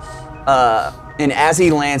up, and as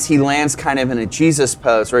he lands kind of in a Jesus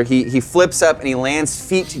pose where he flips up and he lands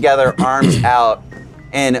feet together, arms out,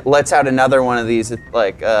 and lets out another one of these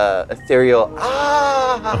like ethereal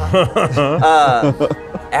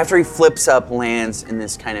after he flips up, lands in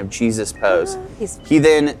this kind of Jesus pose. He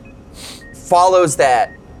then follows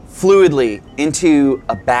that fluidly into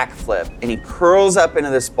a backflip, and he curls up into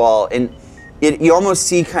this ball, and you almost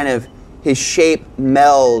see kind of his shape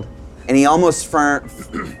meld, and he almost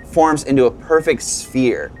forms into a perfect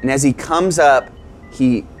sphere. And as he comes up,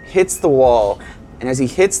 he hits the wall, and as he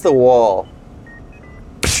hits the wall,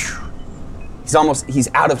 he's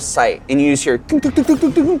out of sight, and you just hear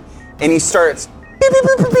and he starts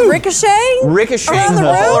ricocheting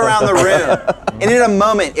all around the room. And in a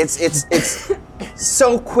moment, it's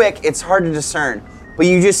so quick, it's hard to discern, but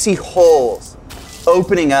you just see holes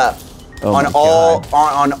opening up on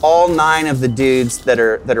all 9 of the dudes that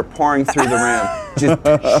are pouring through the room.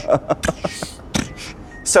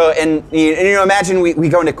 So, and imagine we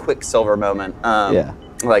go into Quicksilver moment,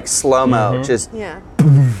 like slow-mo, just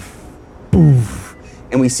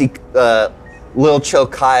and we see Lil Chill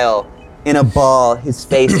Kyle in a ball, his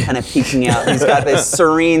face kind of peeking out. He's got this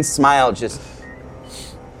serene smile just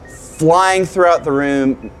flying throughout the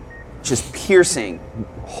room, just piercing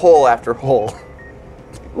hole after hole.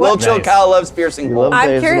 Lil Chill Kyle loves piercing holes.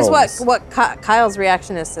 I'm curious what Kyle's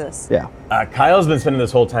reaction is to this. Yeah. Kyle's been spending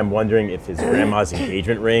this whole time wondering if his grandma's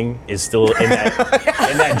engagement ring is still in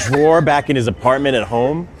that drawer back in his apartment at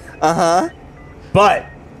home. But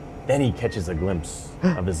then he catches a glimpse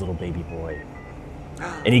of his little baby boy,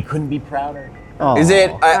 and he couldn't be prouder. Is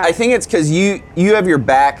it? I think it's because you have your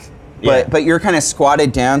back, but you're kind of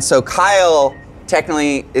squatted down. So Kyle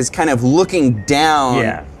technically is kind of looking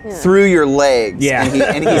down through your legs,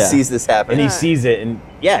 and he sees this happen. And he sees it, and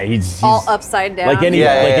he's all upside down. Like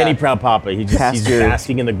any proud papa, he's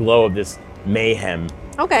basking in the glow of this mayhem.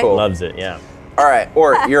 Okay, cool. Loves it. Yeah. All right,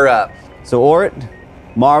 Ort, you're up. So Ort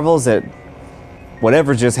marvels at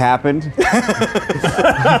whatever just happened.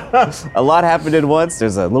 A lot happened at once.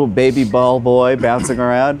 There's a little baby ball boy bouncing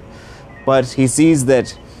around, but he sees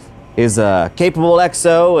that his capable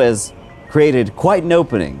XO has created quite an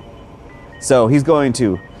opening. So he's going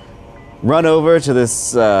to run over to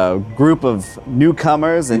this group of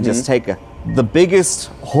newcomers and just take the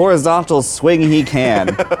biggest horizontal swing he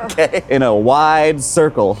can in a wide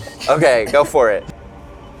circle. Okay, go for it.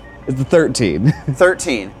 It's the 13.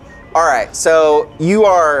 13. All right, so you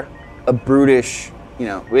are a brutish,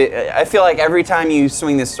 I feel like every time you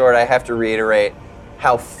swing this sword, I have to reiterate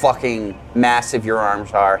how fucking massive your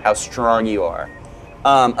arms are, how strong you are.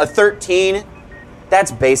 A 13,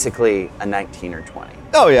 that's basically a 19 or 20.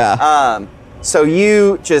 Oh, yeah. So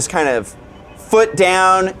you just kind of foot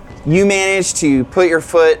down, you manage to put your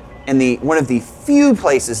foot in one of the few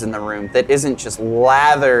places in the room that isn't just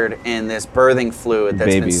lathered in this birthing fluid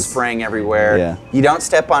that's been spraying everywhere. Yeah. You don't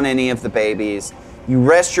step on any of the babies. You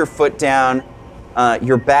rest your foot down,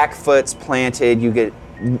 your back foot's planted, you get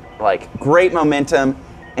like great momentum,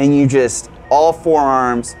 and you just, all 4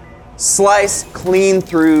 arms, slice clean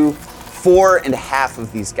through 4.5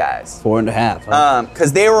 of these guys. 4.5. Huh?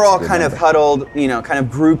 Because they were all kind of huddled, kind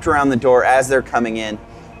of grouped around the door as they're coming in.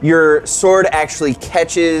 Your sword actually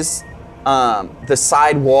catches the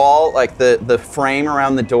side wall, like the frame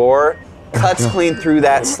around the door, cuts clean through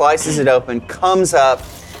that, slices it open, comes up,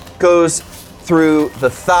 goes through the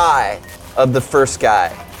thigh of the first guy,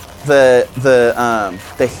 the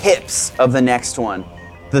hips of the next one,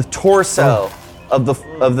 the torso of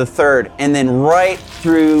the third, and then right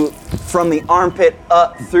through from the armpit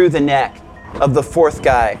up through the neck of the fourth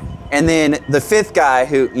guy. And then the fifth guy,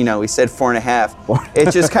 who, we said 4.5,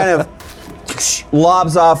 it just kind of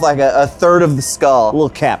lobs off like a third of the skull. A little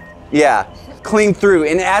cap. Yeah, clean through.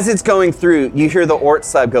 And as it's going through, you hear the Ort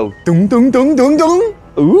slab go dung dung dung dung dung.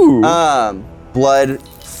 Ooh. Blood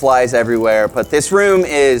flies everywhere, but this room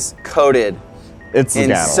is coated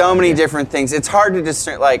in so many different things. It's hard to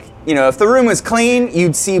discern, if the room was clean,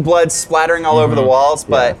 you'd see blood splattering all over the walls,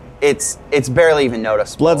 but it's barely even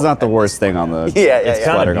noticeable. Blood's not the worst thing on the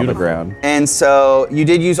splattering on the ground. And so you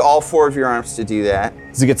did use all 4 of your arms to do that.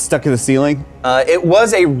 Does it get stuck in the ceiling? It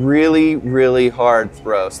was a really, really hard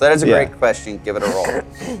throw, so that is a great question. Give it a roll.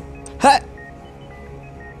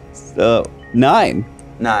 So, 9.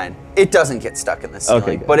 9. It doesn't get stuck in the ceiling,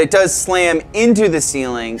 Okay, but it does slam into the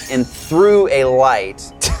ceiling and through a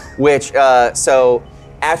light, which, so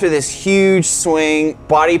after this huge swing,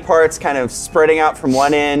 body parts kind of spreading out from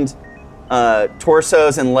one end,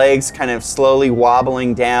 torsos and legs kind of slowly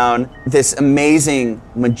wobbling down. This amazing,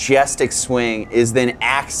 majestic swing is then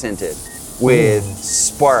accented with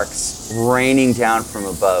sparks raining down from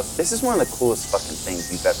above. This is one of the coolest fucking things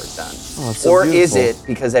you've ever done. Oh, it's so or beautiful. Is it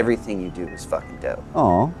because everything you do is fucking dope?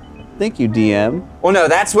 Aw. Thank you, DM. Well, no,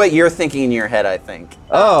 that's what you're thinking in your head, I think.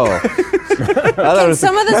 Oh. Can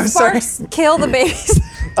some of the sparks kill the babies?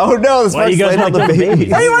 Oh no, the Why sparks you guys land on the wanna kill baby.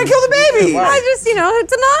 babies? Why do you want to kill the baby? I just,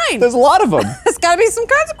 it's a 9. There's a lot of them. There's got to be some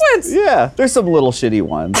consequence. Yeah, there's some little shitty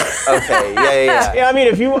ones. Okay, yeah. Yeah, I mean,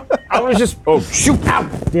 I was just, shoot, ow,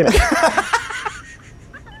 damn it.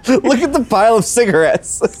 Look at the pile of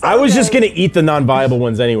cigarettes. I was just gonna eat the non-viable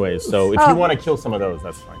ones anyways, so if you want to kill some of those,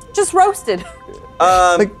 that's fine. Just roasted.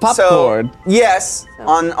 Like popcorn. So, yes,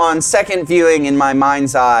 on second viewing in my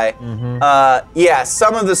mind's eye,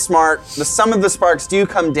 some of the sparks do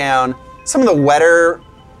come down. Some of the wetter,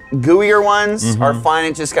 gooier ones are fine.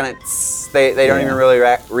 It just kind of they don't even really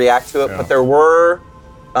react to it. But there were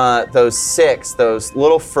those 6, those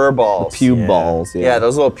little fur balls. Pube balls. Yeah,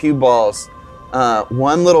 those little pube balls.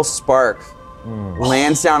 One little spark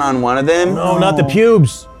lands down on one of them. No, not the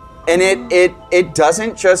pubes. And it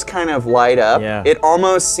doesn't just kind of light up. Yeah. It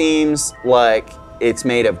almost seems like it's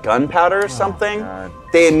made of gunpowder or something. God.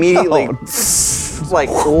 They immediately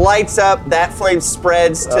lights up. That flame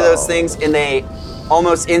spreads to those things, and they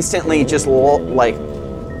almost instantly just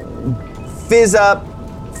fizz up,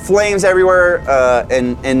 flames everywhere,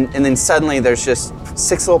 and then suddenly there's just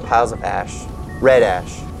 6 little piles of ash, red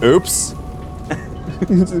ash. Oops.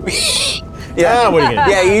 Yeah, what are you gonna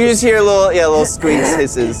do? Yeah, you just hear little squeaks,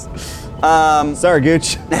 hisses. Sorry,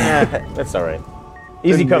 Gooch. That's all right.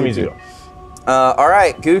 Easy come, easy go. All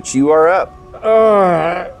right, Gooch, you are up.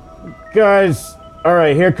 Guys, all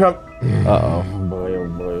right, here come. Uh-oh. Boy, oh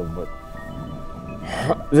boy, oh boy.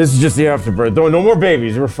 This is just the afterbirth. No more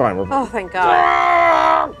babies. We're fine. We're fine. Oh, thank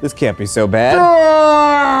God. This can't be so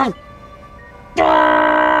bad.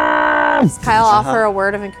 Does Kyle offer a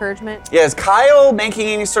word of encouragement? Yeah, is Kyle making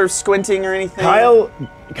any sort of squinting or anything?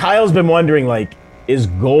 Kyle's been wondering, is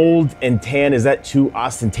gold and tan, is that too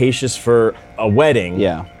ostentatious for a wedding?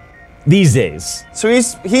 Yeah. These days. So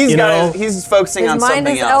he's focusing His on mind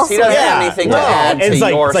something is else. He doesn't elsewhere. have anything to add to It's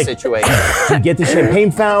like- your it's like- situation. Do you get the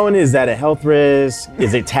champagne fountain? Is that a health risk?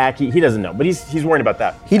 Is it tacky? He doesn't know, but he's worried about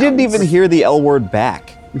that. He didn't even hear the L word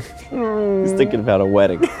back. He's thinking about a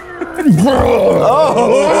wedding.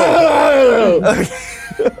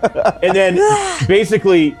 And then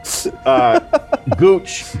basically,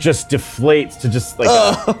 Gooch just deflates to just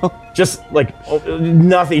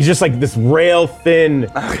nothing. He's just like this rail thin,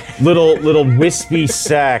 little wispy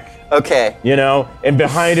sack. Okay. And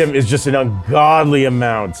behind him is just an ungodly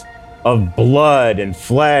amount of blood and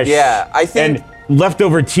flesh. Yeah, I think. And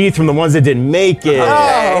leftover teeth from the ones that didn't make it.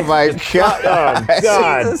 Oh my god. Oh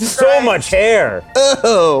God! Jesus So Christ. much hair.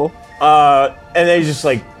 Oh. And then he's just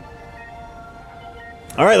like,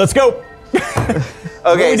 all right, let's go.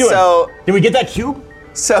 Okay, we doing? so Did we get that cube?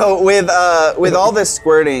 with all this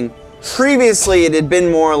squirting, previously it had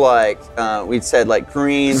been more like we'd said like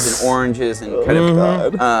greens and oranges and kind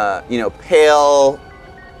of pale,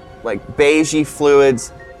 like beigey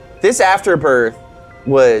fluids. This afterbirth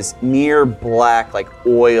was near black, like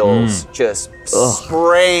oils just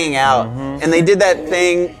spraying out. And they did that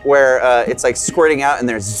thing where it's like squirting out and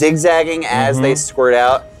they're zigzagging as they squirt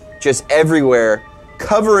out, just everywhere,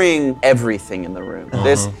 covering everything in the room.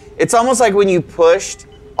 It's almost like when you pushed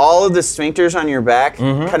all of the sphincters on your back,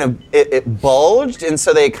 kind of it bulged, and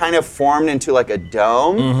so they kind of formed into like a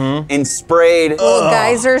dome and sprayed. Little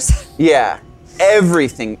geysers. Yeah,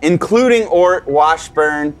 everything, including Ort,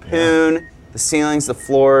 Washburn, Poon, the ceilings, the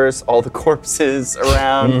floors, all the corpses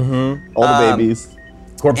around. All the babies.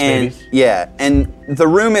 Corpse And babies. yeah, and the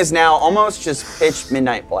room is now almost just pitch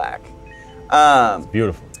midnight black.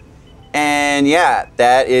 Beautiful. And yeah,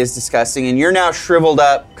 that is disgusting. And you're now shriveled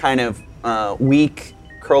up, kind of weak,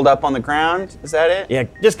 curled up on the ground. Is that it? Yeah,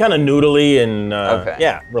 just kind of noodly and Okay.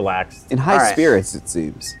 yeah, relaxed. In high All right. spirits, it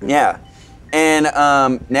seems. Yeah. And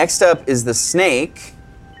next up is the snake,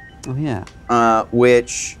 Oh yeah.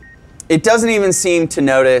 which it doesn't even seem to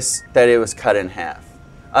notice that it was cut in half.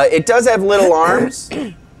 It does have little arms,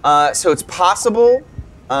 so it's possible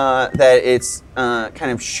that it's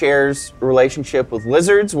kind of shares a relationship with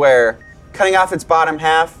lizards, where cutting off its bottom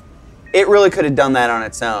half, it really could have done that on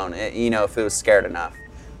its own, if it was scared enough.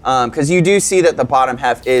 Because you do see that the bottom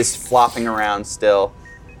half is flopping around still.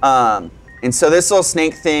 And so this little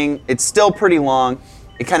snake thing, it's still pretty long.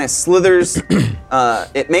 It kind of slithers,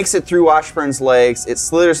 it makes it through Washburn's legs. It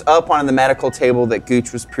slithers up onto the medical table that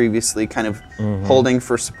Gooch was previously kind of holding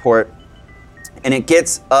for support. And it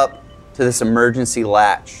gets up to this emergency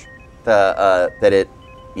latch that it,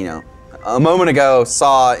 a moment ago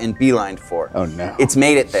saw and beelined for. Oh no. It's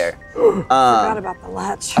made it there. Forgot about the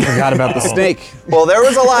latch. Forgot about the snake. Well, there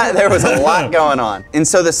was a lot going on. And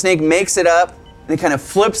so the snake makes it up, and it kind of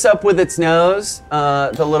flips up with its nose,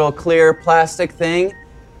 the little clear plastic thing,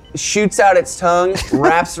 shoots out its tongue,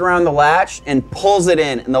 wraps around the latch, and pulls it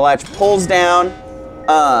in. And the latch pulls down,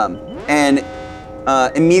 and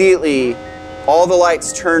immediately all the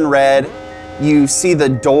lights turn red. You see the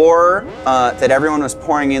door that everyone was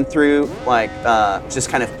pouring in through, just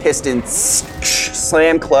kind of piston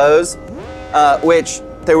slam close, which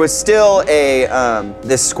there was still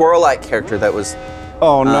this squirrel-like character that was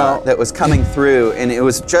Oh no. that was coming through, and it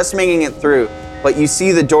was just making it through. But you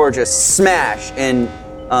see the door just smash, and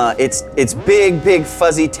its big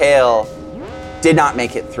fuzzy tail did not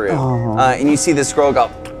make it through. And you see the squirrel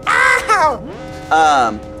go,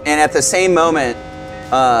 ow! And at the same moment,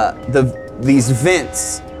 these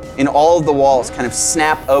vents in all of the walls kind of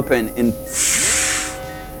snap open, and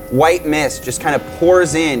white mist just kind of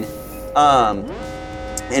pours in.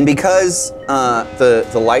 And because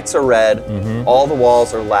the lights are red, all the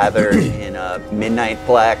walls are lathered in midnight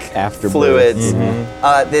black Afterburn. fluids.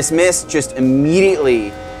 This mist just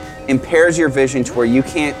immediately impairs your vision to where you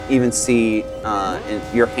can't even see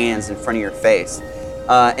your hands in front of your face.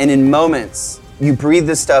 And in moments, you breathe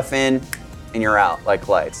this stuff in, and you're out like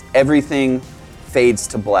lights. Everything fades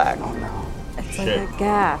to black. It's like a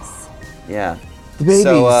gas. Yeah. The babies.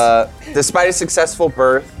 So, despite a successful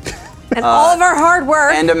birth And all of our hard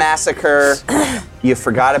work. and a massacre, you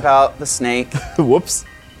forgot about the snake, Whoops.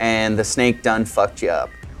 and the snake done fucked you up.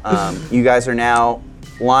 You guys are now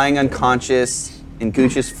lying unconscious in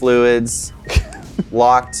Gooch's fluids,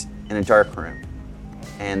 locked in a dark room.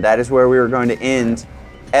 And that is where we were going to end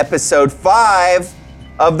episode 5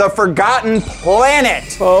 of The Forgotten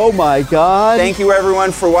Planet. Oh my god. Thank you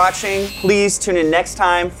everyone for watching. Please tune in next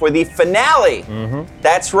time for the finale.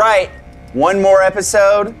 That's right, one more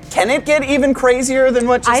episode. Can it get even crazier than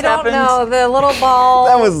what just I don't happened? know. The little ball.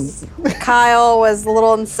 That was Kyle was a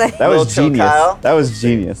little insane. that Little was chill genius. Kyle. That was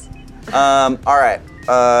genius. All right.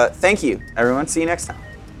 Thank you, everyone. See you next time.